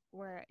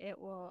 where it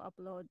will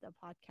upload the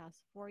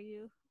podcast for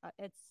you,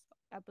 its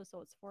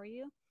episodes for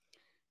you.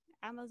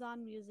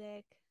 Amazon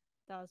Music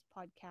does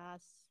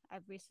podcasts.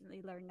 I've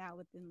recently learned that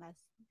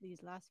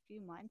these last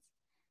few months,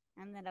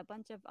 and then a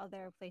bunch of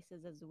other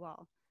places as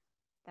well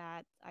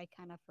that I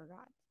kind of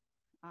forgot.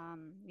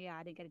 Yeah,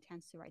 I didn't get a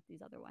chance to write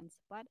these other ones,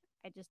 but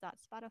I just thought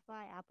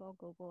Spotify, Apple,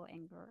 Google,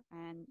 Anchor,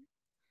 and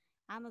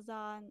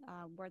Amazon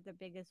were the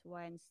biggest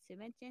ones to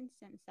mention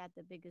since that's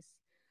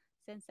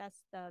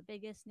the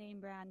biggest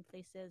name brand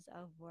places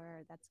of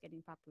where that's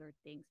getting popular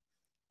things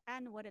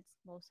and what it's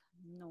most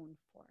known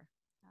for.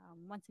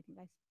 One second,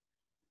 guys.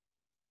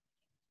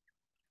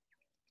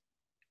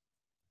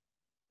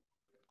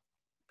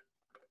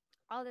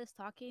 All this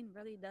talking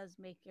really does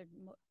make your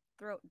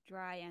throat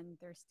dry and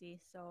thirsty.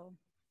 So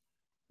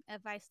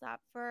if I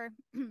stop for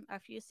a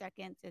few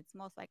seconds, it's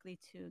most likely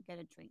to get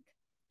a drink.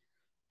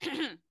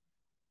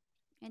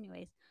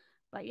 Anyways,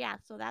 but yeah,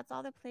 so that's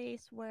all the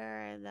place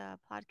where the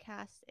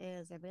podcast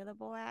is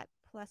available at,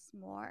 plus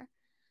more.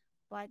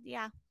 But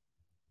yeah,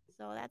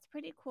 so that's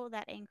pretty cool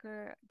that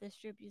Anchor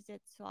distributes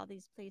it to all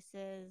these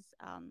places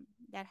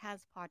that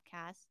has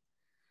podcasts.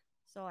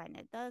 So and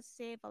it does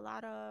save a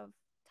lot of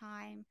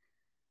time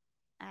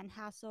and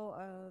hassle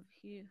of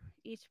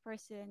each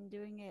person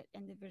doing it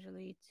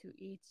individually to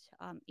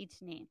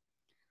each name.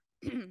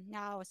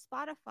 Now,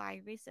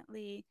 Spotify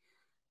recently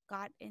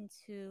got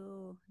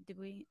into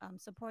doing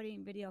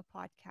supporting video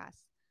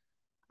podcasts.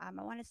 I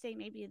want to say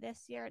maybe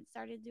this year it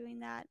started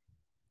doing that.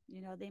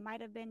 You know, they might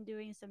have been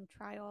doing some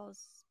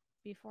trials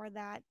before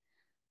that,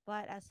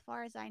 but as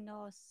far as I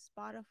know,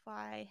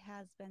 Spotify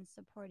has been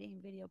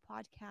supporting video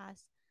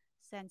podcasts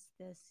since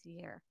this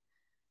year.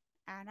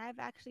 And I've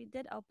actually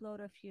did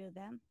upload a few of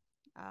them.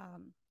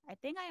 I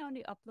think I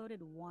only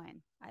uploaded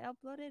one. I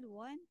uploaded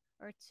one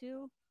or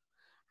two.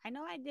 I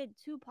know I did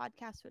two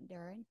podcasts with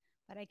Darren,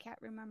 but I can't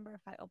remember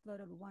if I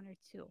uploaded one or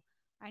two.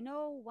 I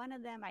know one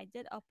of them I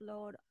did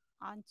upload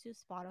onto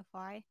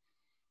Spotify,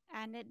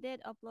 and it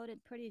did upload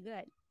it pretty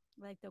good.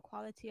 like the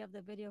quality of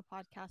the video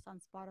podcast on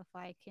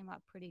Spotify came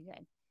out pretty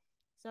good.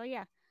 So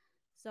yeah,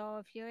 so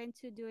if you're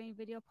into doing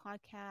video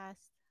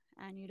podcasts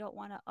and you don't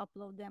want to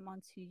upload them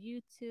onto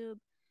YouTube,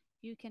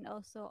 you can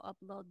also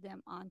upload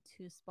them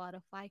onto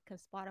Spotify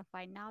because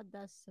Spotify now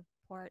does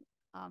support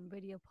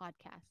video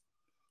podcasts.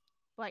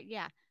 But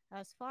yeah,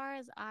 as far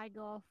as I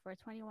go for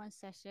 21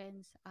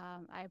 sessions,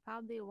 I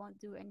probably won't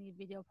do any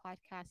video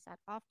podcasts that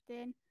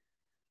often.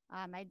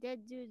 I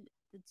did do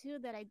the two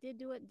that I did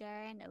do with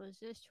Darren. It was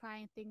just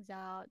trying things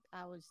out.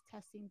 I was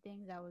testing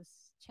things. I was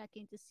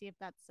checking to see if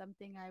that's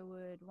something I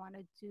would want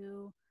to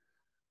do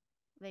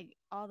like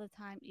all the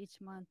time,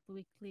 each month,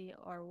 weekly,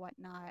 or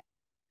whatnot.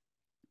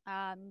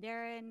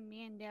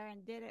 Me and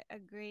Darren did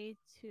agree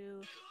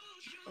to.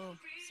 Oh,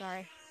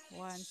 sorry.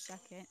 1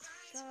 second,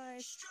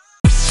 guys.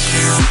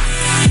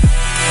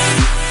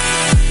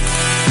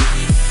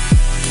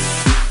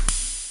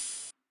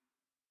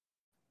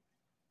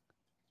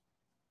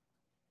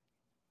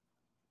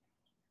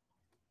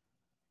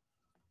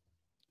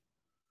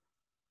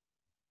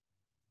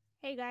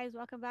 Hey guys,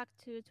 welcome back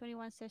to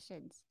 21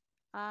 Sessions.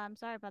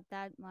 Sorry about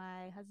that.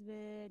 My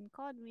husband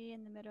called me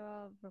in the middle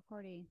of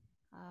recording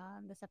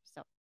this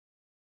episode.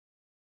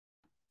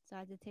 So I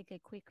had to take a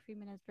quick 3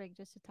 minutes break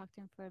just to talk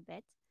to him for a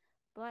bit.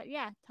 But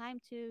yeah, time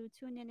to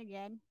tune in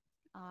again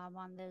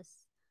on this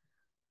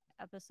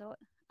episode.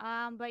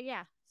 But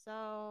yeah,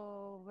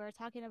 so we're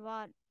talking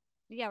about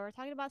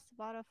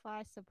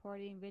Spotify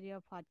supporting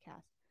video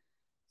podcasts.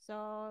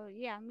 So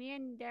yeah, me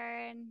and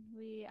Darren,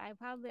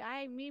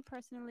 me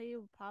personally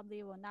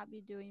probably will not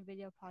be doing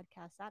video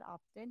podcasts that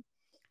often.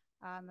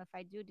 If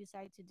I do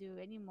decide to do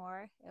any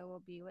more, it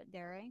will be with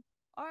Darren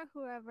or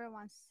whoever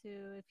wants to.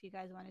 If you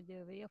guys want to do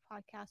a video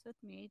podcast with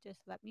me, just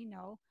let me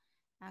know,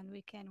 and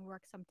we can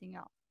work something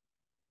out.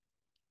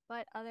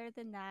 But other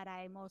than that,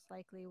 I most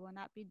likely will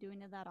not be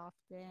doing it that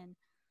often.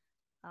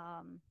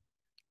 Um,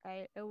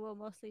 it will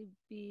mostly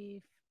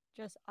be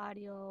just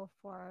audio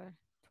for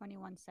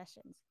 21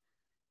 sessions.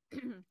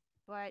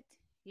 But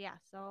yeah,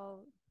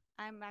 so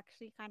I'm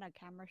actually kind of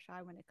camera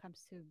shy when it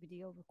comes to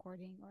video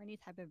recording or any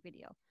type of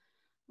video,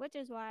 which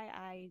is why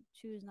I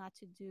choose not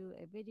to do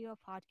a video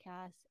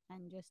podcast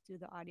and just do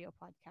the audio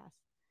podcast.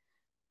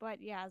 But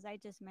yeah, as I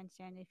just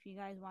mentioned, if you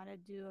guys want to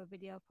do a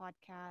video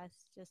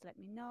podcast, just let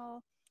me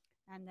know.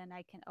 And then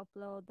I can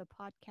upload the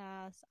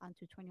podcast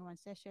onto 21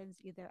 sessions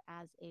either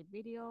as a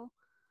video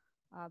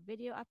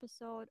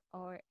episode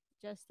or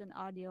just an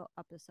audio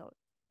episode.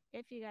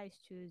 If you guys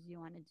choose you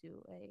want to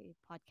do a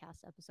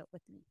podcast episode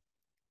with me,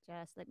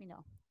 just let me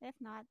know. If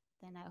not,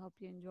 then I hope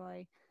you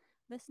enjoy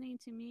listening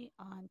to me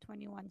on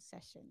 21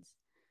 sessions.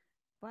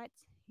 But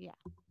yeah.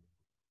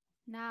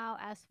 Now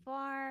as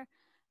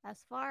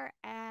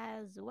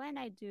when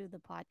I do the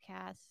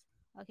podcast,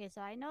 okay,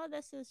 so I know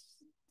this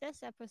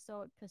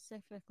episode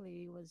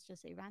specifically was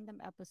just a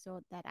random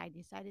episode that I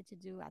decided to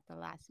do at the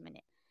last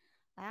minute.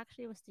 I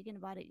actually was thinking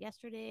about it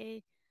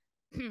yesterday.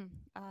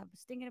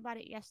 Was thinking about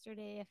it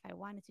yesterday if I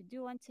wanted to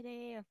do one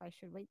today, or if I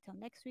should wait till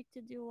next week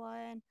to do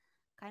one.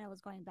 Kind of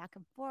was going back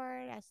and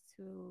forth as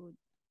to,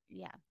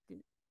 yeah,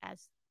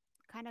 as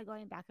kind of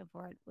going back and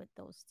forth with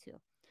those two.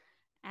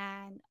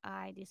 And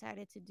I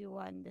decided to do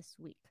one this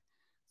week.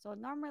 So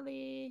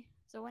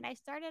when I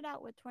started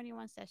out with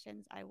 21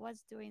 sessions, I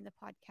was doing the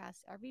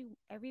podcast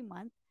every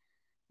month,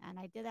 and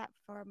I did that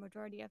for a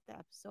majority of the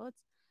episodes.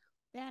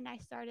 Then I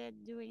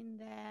started doing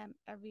them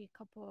every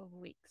couple of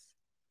weeks.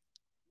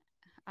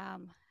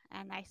 Um,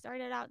 and I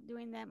started out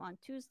doing them on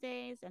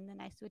Tuesdays, and then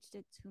I switched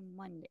it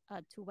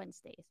to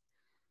Wednesdays.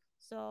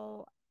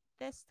 So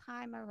this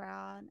time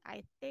around,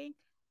 I think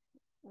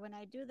when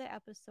I do the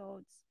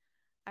episodes,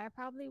 I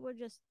probably will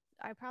just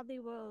I probably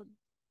will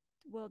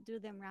do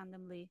them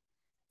randomly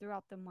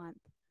throughout the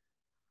month.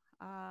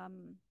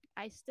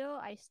 I still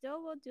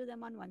will do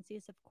them on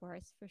Wednesdays, of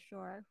course, for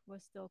sure. We'll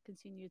still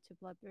continue to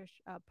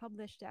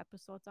publish the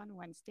episodes on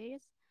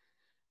Wednesdays.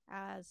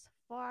 As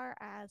far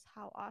as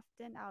how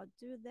often I'll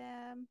do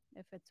them,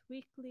 if it's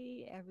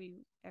weekly,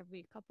 every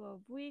couple of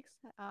weeks,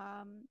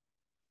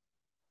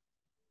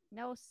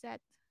 no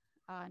set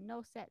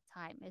no set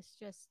time. It's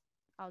just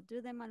I'll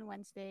do them on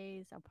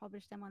Wednesdays, I'll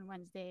publish them on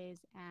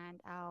Wednesdays, and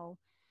I'll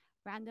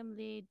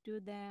randomly do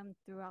them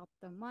throughout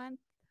the month.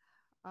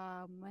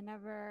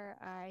 Whenever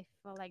I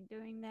feel like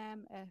doing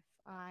them, if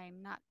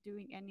I'm not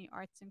doing any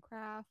arts and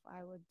craft,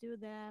 I will do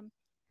them.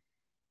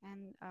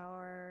 And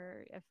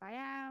or if I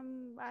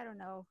am, I don't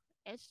know.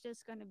 It's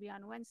just gonna be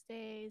on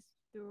Wednesdays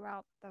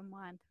throughout the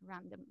month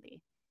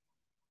randomly.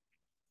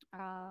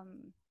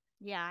 Um,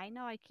 yeah, I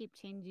know I keep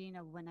changing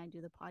of when I do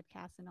the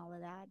podcast and all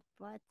of that,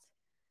 but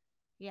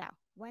yeah,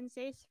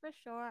 Wednesdays for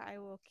sure. I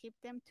will keep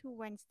them to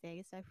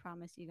Wednesdays. I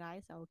promise you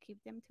guys, I will keep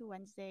them to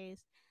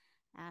Wednesdays,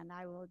 and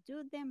I will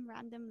do them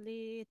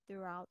randomly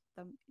throughout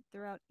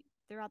throughout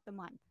the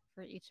month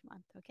for each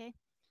month. Okay.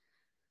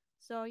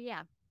 So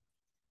yeah,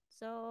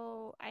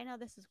 so I know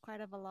this is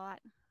quite of a lot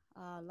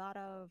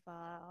of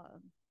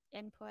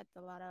input,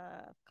 a lot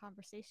of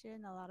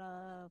conversation, a lot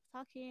of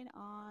talking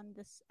on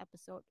this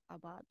episode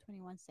about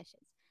 21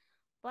 sessions.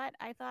 But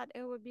I thought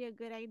it would be a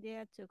good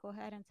idea to go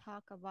ahead and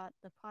talk about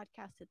the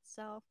podcast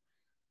itself,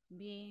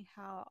 being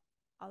how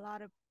a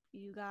lot of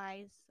you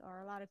guys or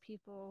a lot of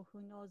people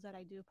who knows that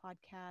I do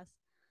podcasts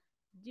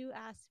do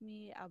ask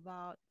me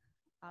about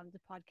the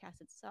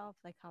podcast itself,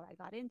 like how I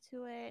got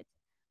into it,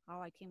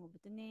 how I came up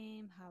with the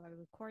name, how I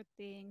record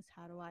things,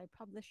 how do I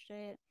publish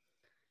it,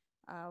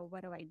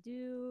 what do I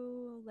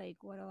do, like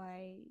what do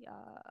I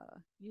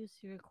use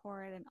to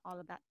record, and all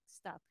of that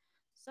stuff.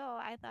 So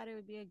I thought it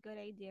would be a good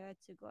idea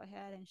to go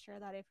ahead and share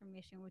that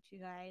information with you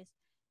guys,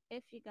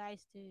 if you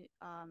guys do,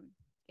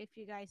 if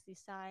you guys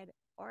decide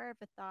or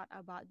ever thought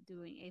about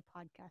doing a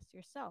podcast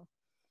yourself.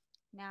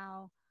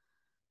 Now,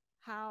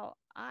 how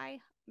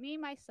me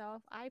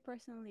myself, I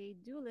personally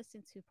do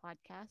listen to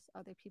podcasts,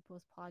 other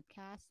people's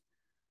podcasts.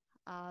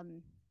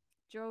 Um,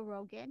 Joe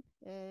Rogan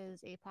is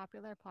a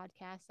popular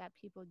podcast that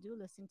people do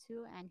listen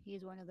to, and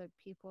he's one of the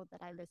people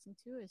that I listen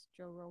to is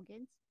Joe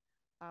Rogan's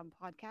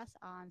podcast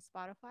on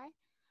Spotify.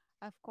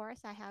 Of course,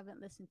 I haven't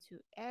listened to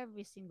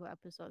every single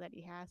episode that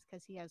he has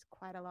because he has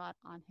quite a lot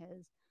on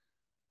his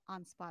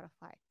on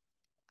Spotify.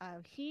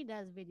 He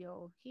does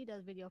video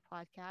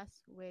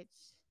podcasts,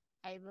 which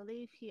I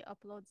believe he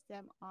uploads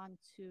them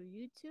onto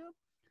YouTube.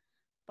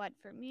 But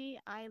for me,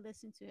 I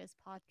listen to his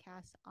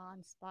podcast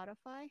on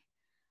Spotify.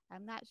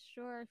 I'm not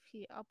sure if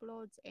he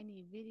uploads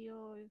any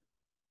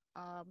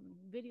um,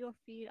 video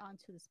feed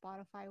onto the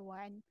Spotify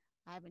one.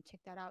 I haven't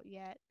checked that out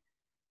yet.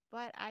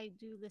 But I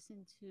do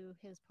listen to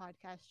his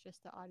podcast,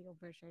 just the audio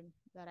version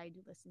that I do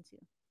listen to.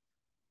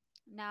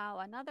 Now,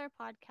 another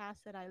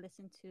podcast that I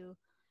listen to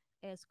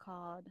is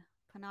called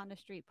Panana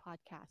Street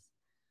Podcast.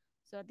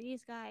 So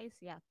these guys,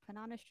 yeah,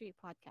 Panana Street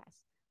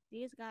Podcast.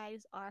 These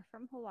guys are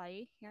from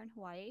Hawaii, here in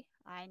Hawaii.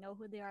 I know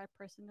who they are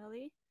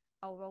personally.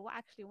 Oh, well,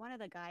 actually, one of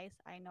the guys,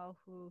 I know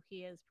who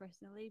he is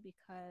personally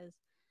because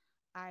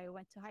I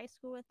went to high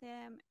school with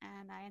him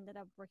and I ended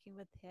up working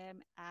with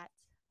him at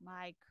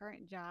my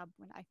current job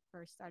when I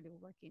first started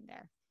working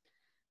there.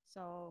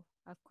 So,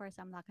 of course,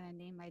 I'm not going to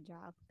name my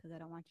job because I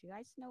don't want you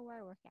guys to know where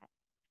I work at.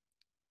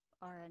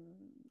 Or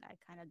I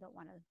kind of don't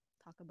want to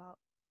talk about,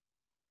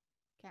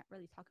 can't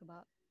really talk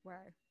about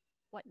where,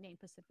 what name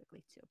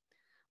specifically to.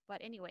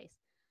 But anyways,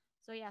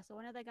 so yeah, so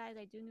one of the guys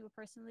I do knew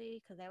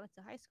personally because I went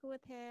to high school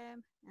with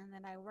him, and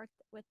then I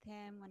worked with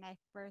him when I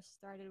first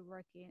started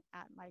working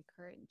at my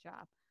current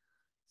job.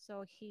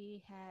 So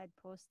he had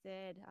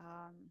posted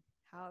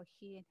how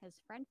he and his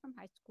friend from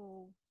high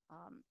school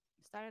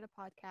started a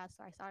podcast.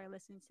 So I started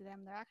listening to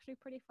them. They're actually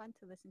pretty fun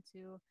to listen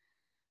to,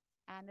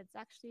 and it's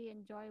actually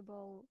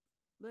enjoyable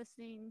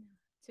listening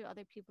to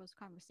other people's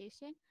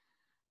conversation.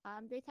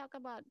 They talk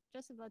about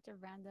just a bunch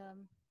of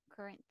random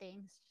current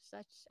things,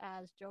 such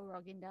as Joe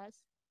Rogan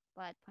does,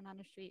 but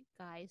Panana Street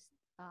Guys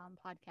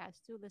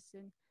podcast to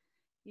listen.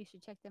 You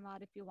should check them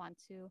out if you want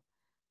to.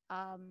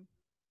 Um,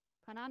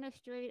 Panana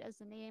Street is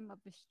the name of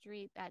a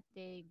street that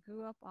they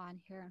grew up on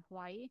here in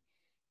Hawaii.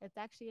 It's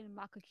actually in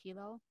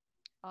Makakilo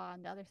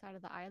on the other side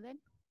of the island.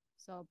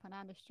 So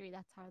Panana Street,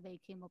 that's how they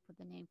came up with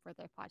the name for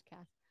their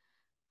podcast.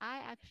 I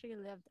actually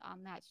lived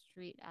on that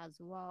street as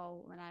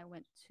well when I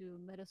went to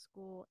middle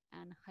school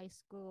and high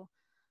school,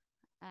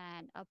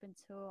 and up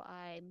until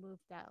I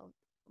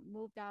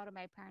moved out of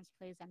my parents'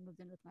 place and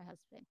moved in with my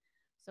husband.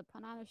 So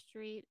Panana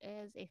Street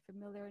is a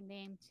familiar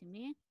name to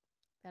me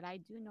that I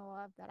do know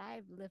of, that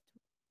I've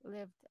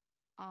lived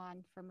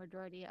on for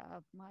majority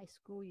of my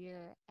school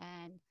year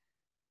and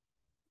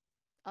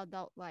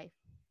adult life,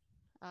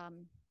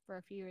 for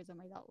a few years of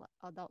my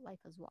adult life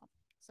as well.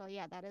 So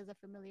yeah, that is a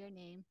familiar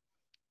name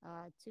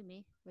to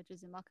me, which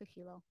is in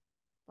Makakilo.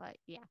 But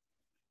yeah,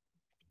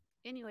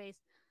 anyways,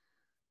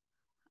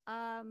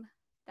 um,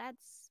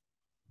 that's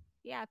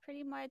yeah,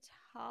 pretty much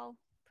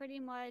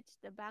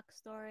the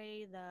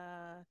backstory,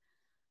 the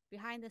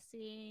behind the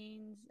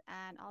scenes,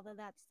 and all of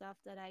that stuff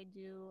that I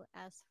do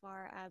as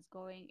far as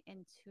going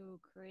into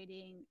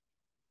creating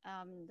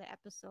the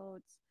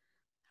episodes,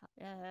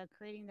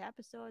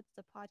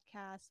 the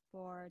podcast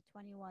for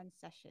 21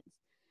 sessions.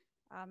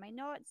 I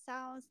know it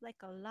sounds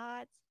like a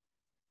lot.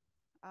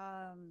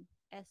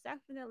 It's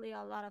definitely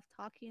a lot of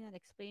talking and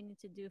explaining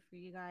to do for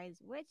you guys,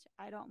 which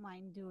I don't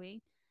mind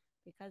doing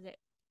because it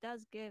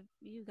does give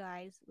you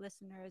guys,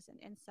 listeners, an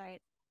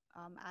insight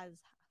as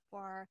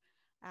far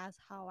as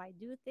how I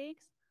do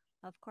things.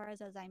 Of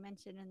course, as I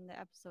mentioned in the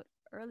episode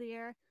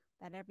earlier,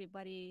 that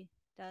everybody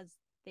does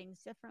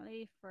things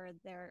differently for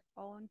their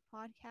own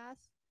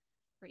podcast.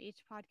 For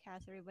each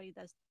podcast, everybody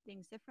does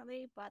things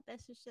differently, but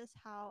this is just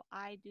how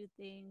I do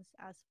things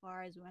as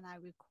far as when I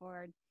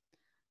record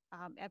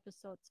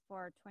episodes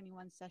for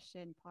 21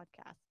 session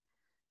podcast.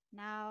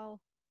 Now,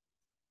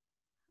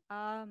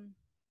 um,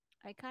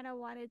 I kind of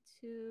wanted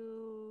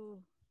to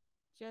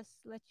just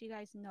let you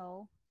guys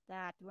know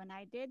that when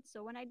I did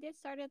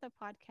started the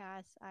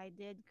podcast, I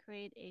did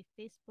create a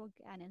Facebook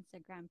and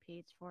Instagram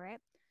page for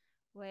it,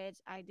 which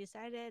I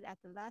decided at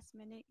the last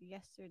minute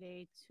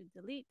yesterday to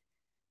delete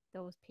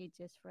those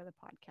pages for the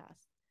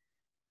podcast.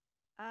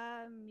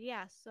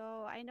 Yeah,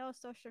 so I know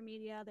social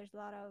media, there's a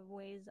lot of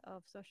ways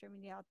of social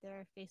media out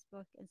there,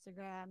 Facebook,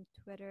 Instagram,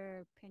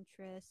 Twitter,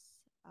 Pinterest,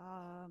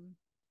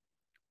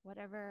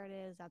 whatever it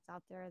is that's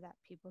out there that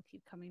people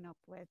keep coming up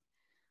with.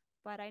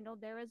 But I know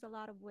there is a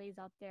lot of ways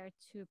out there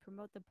to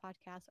promote the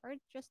podcast or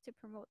just to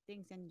promote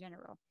things in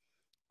general.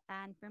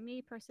 And for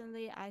me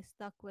personally, I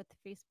stuck with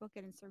Facebook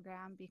and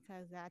Instagram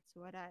because that's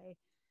what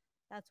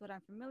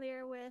I'm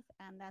familiar with,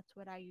 and that's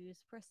what I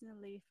use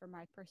personally for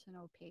my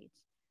personal page.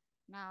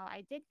 Now,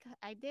 I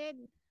did,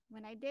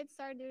 when I did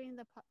start doing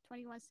the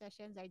 21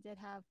 sessions, I did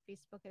have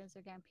Facebook and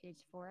Instagram page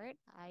for it.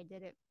 I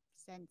did it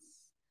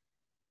since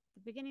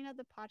the beginning of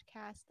the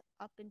podcast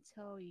up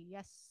until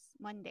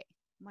Monday,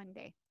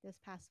 this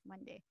past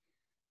Monday.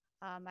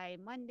 By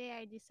Monday,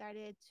 I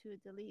decided to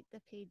delete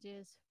the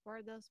pages for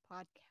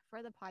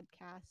for the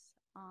podcasts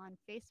on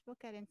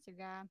Facebook and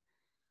Instagram.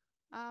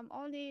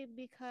 Only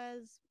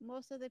because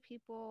most of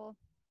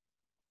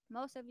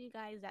you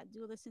guys that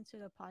do listen to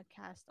the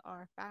podcast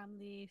are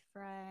family,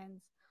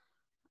 friends,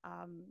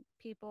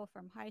 people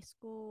from high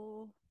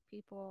school,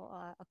 people,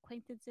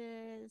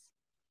 acquaintances,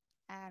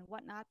 and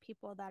whatnot,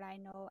 people that I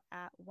know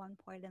at one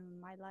point in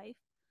my life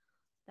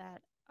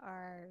that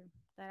are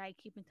that I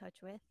keep in touch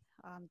with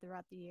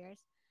throughout the years.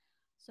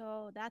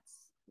 So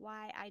that's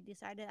why I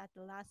decided at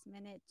the last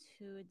minute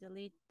to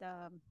delete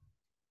the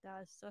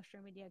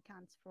social media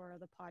accounts for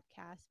the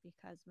podcast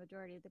because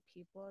majority of the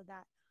people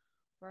that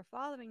were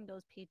following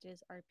those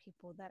pages are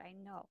people that I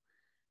know.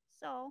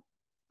 So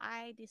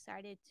I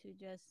decided to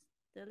just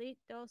delete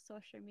those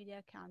social media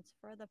accounts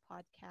for the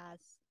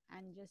podcast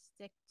and just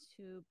stick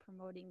to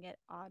promoting it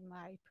on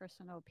my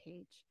personal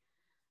page,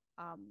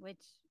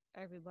 which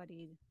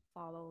everybody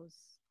follows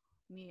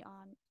me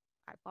on.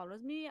 I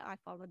follows me. I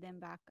follow them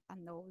back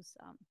on those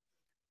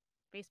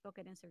Facebook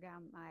and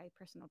Instagram, my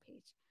personal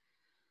page.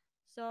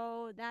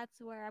 So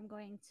that's where I'm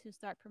going to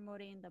start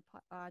promoting the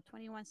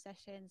 21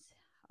 sessions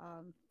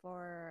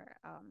for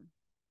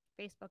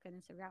Facebook and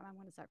Instagram. I'm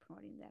going to start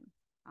promoting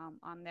them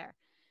on there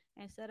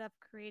instead of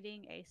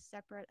creating a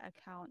separate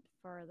account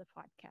for the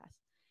podcast.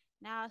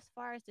 Now, as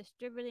far as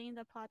distributing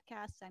the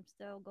podcast, I'm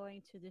still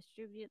going to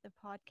distribute the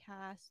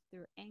podcast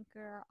through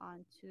Anchor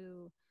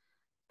onto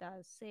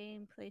the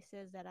same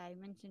places that I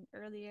mentioned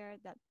earlier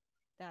that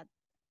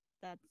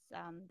that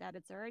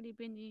it's already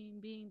been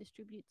being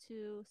distributed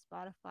to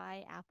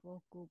Spotify,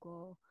 Apple,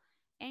 Google,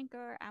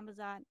 Anchor,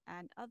 Amazon,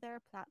 and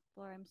other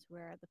platforms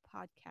where the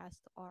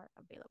podcasts are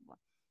available.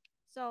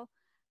 So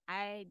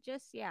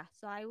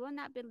so I will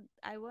not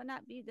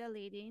be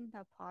deleting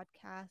the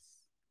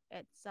podcast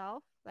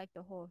itself, like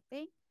the whole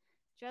thing.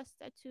 Just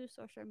the two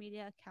social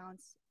media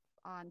accounts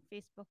on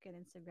Facebook and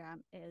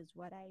Instagram is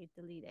what I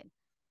deleted.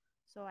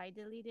 So I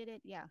deleted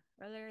it, yeah,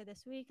 earlier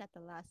this week at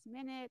the last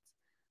minute.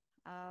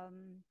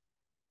 Um,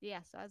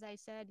 yeah, so as I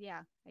said,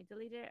 yeah, I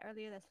deleted it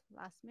earlier this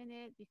last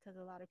minute because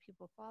a lot of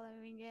people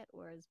following it,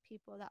 whereas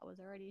people that was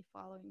already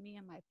following me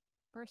on my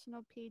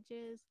personal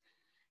pages,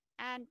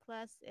 and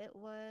plus it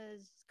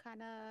was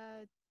kind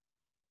of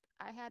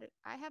I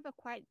have a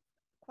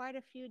quite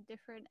a few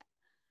different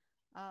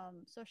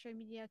social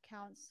media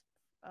accounts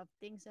of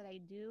things that I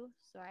do.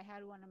 So I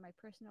had one on my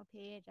personal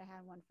page, I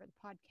had one for the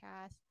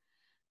podcast,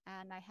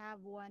 and I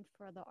have one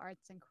for the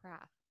arts and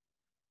craft.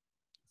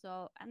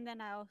 So, and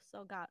then I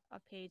also got a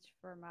page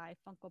for my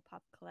Funko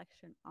Pop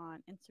collection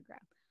on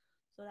Instagram.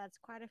 So that's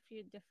quite a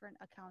few different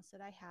accounts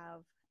that I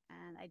have.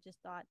 And I just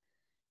thought,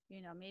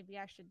 maybe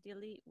I should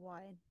delete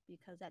one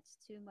because that's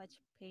too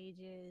much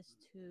pages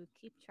to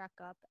keep track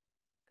of,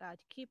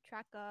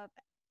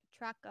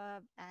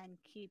 and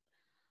keep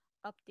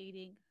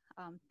updating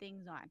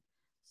things on.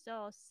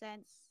 So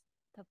since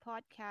the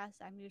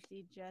podcast, I'm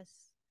usually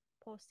just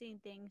posting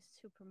things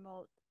to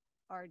promote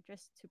or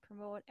just to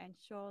promote and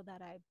show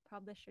that I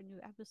publish a new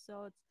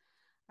episodes.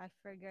 I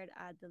figured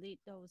I'd delete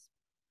those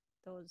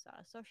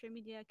social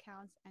media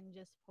accounts and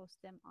just post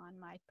them on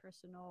my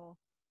personal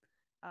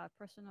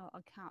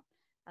account.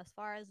 As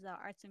far as the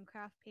arts and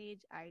craft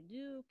page, I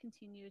do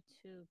continue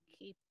to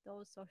keep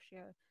those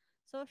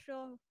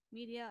social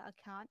media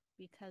account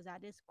because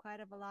that is quite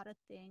of a lot of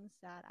things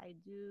that I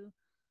do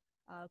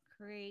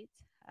create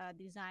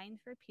design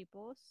for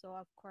people. So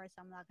of course,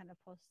 I'm not going to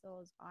post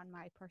those on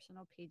my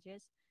personal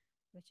pages,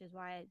 which is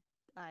why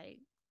I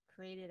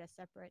created a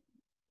separate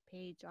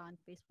page on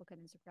Facebook and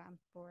Instagram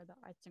for the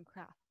arts and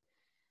craft.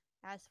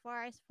 As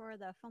far as for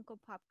the Funko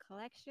Pop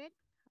collection,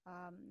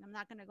 I'm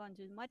not going to go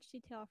into much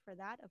detail for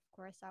that. Of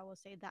course, I will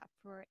say that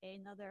for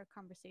another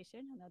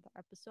conversation, another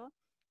episode.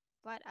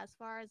 But as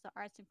far as the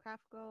arts and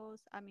craft goes,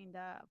 I mean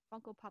the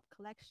Funko Pop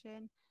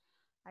collection,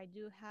 I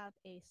do have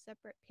a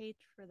separate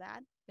page for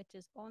that, which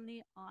is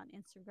only on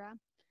Instagram.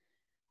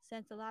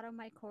 Since a lot of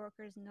my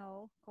coworkers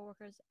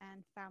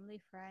and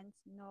family friends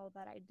know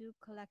that I do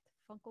collect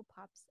Funko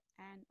Pops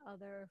and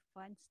other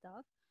fun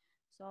stuff.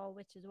 So,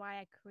 which is why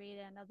I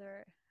created an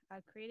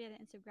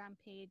Instagram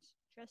page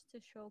just to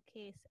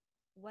showcase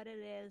what it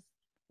is,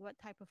 what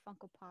type of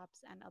Funko Pops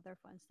and other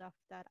fun stuff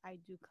that I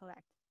do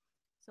collect.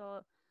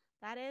 So,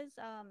 that is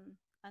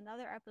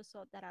another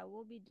episode that I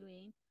will be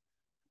doing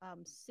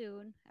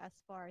soon as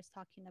far as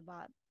talking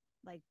about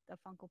like the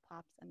Funko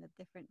Pops and the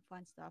different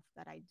fun stuff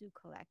that I do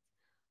collect.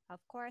 Of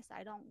course,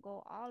 I don't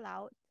go all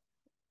out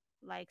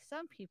like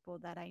some people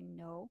that I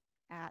know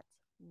at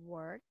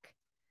work.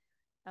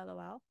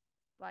 LOL.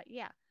 But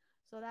yeah,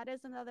 so that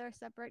is another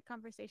separate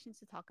conversation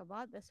to talk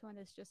about. This one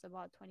is just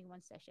about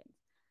 21 sessions.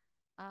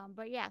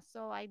 But yeah,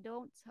 so I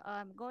don't,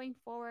 going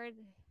forward,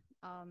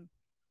 um,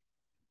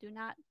 do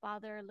not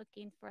bother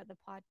looking for the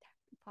pod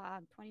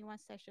 21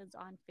 sessions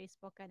on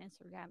Facebook and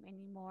Instagram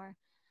anymore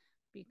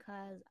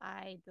because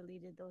I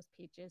deleted those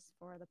pages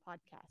for the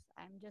podcast.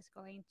 I'm just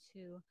going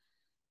to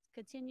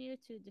continue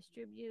to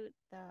distribute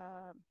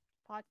the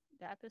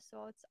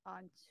episodes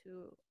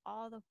onto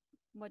all the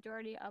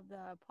majority of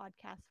the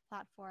podcast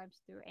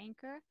platforms through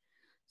Anchor.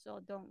 So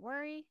don't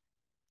worry,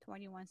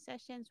 21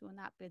 sessions will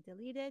not be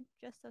deleted,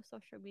 just the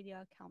social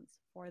media accounts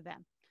for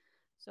them.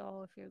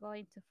 So if you're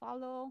going to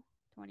follow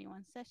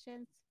 21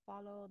 sessions,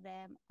 follow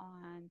them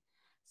on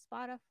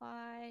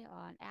Spotify,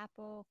 on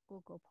Apple,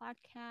 Google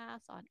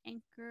Podcasts, on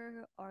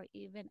Anchor, or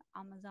even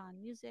Amazon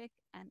Music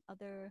and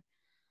other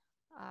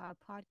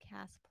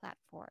podcast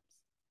platforms.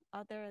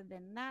 Other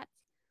than that,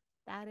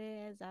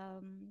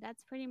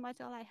 that's pretty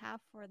much all I have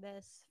for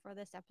this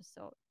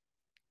episode.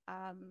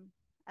 Um,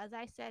 as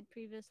I said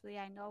previously,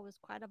 I know it was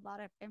quite a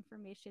lot of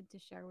information to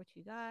share with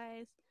you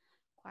guys,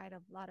 quite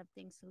a lot of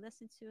things to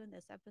listen to in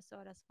this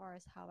episode as far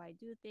as how I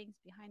do things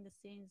behind the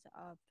scenes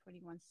of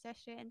 21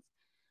 sessions.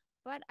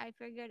 But I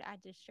figured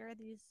I'd just share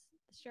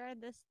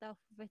this stuff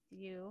with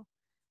you,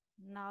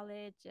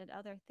 knowledge and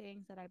other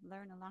things that I've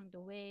learned along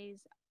the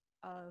ways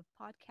of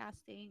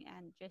podcasting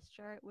and just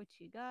share it with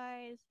you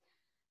guys.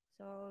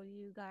 So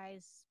you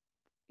guys,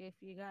 if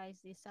you guys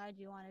decide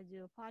you want to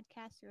do a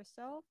podcast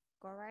yourself,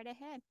 go right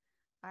ahead.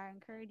 I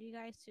encourage you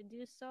guys to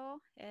do so.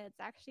 It's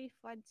actually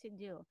fun to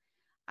do.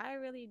 I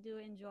really do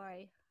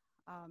enjoy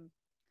um,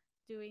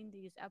 doing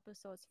these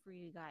episodes for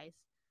you guys.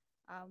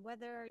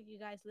 Whether you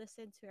guys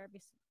listen to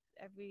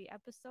every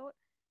episode,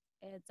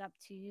 it's up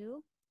to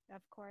you.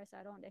 Of course,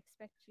 I don't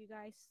expect you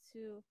guys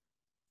to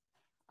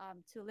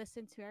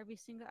listen to every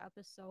single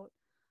episode.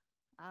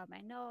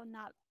 I know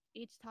not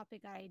each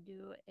topic I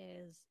do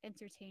is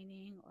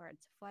entertaining or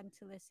it's fun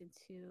to listen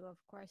to. Of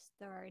course,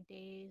 there are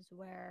days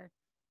where,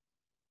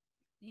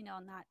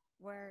 not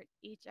where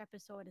each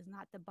episode is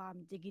not the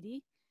bomb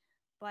diggity,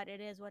 but it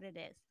is what it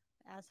is.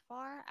 As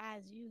far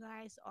as you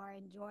guys are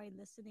enjoying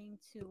listening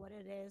to what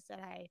it is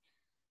that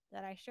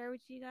I share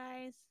with you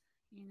guys,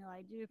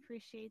 I do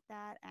appreciate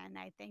that and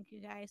I thank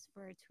you guys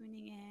for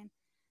tuning in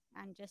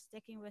and just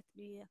sticking with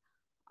me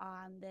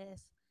on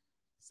this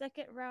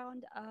second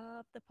round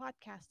of the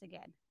podcast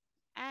again.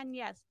 And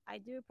yes, I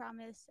do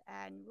promise,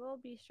 and we'll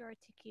be sure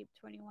to keep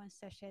 21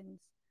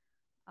 sessions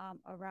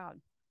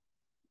around.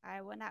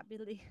 I will not be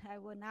I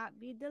will not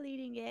be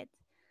deleting it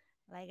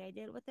like I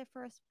did with the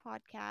first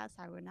podcast.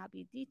 I will not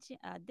be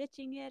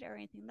ditching it or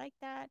anything like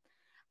that.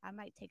 I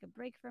might take a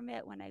break from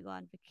it when I go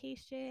on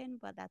vacation,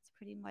 but that's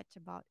pretty much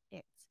about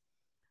it.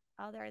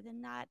 Other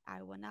than that,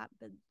 I will not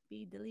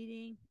be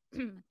deleting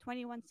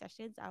 21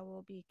 sessions. I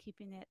will be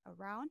keeping it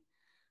around.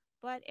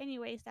 But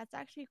anyways, that's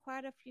actually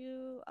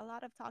a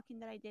lot of talking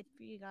that I did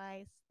for you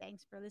guys.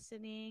 Thanks for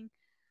listening.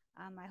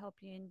 I hope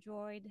you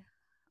enjoyed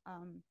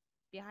um,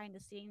 behind the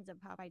scenes of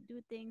how I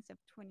do things of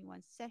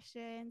 21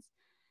 sessions.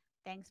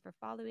 Thanks for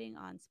following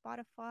on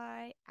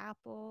Spotify,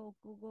 Apple,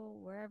 Google,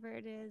 wherever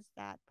it is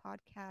that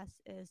podcast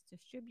is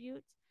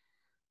distributed.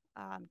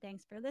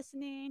 Thanks for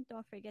listening.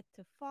 Don't forget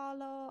to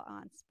follow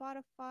on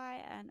Spotify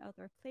and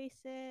other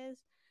places.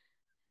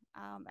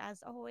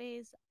 As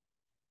always,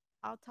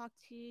 I'll talk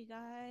to you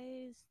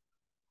guys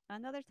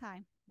another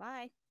time.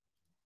 Bye.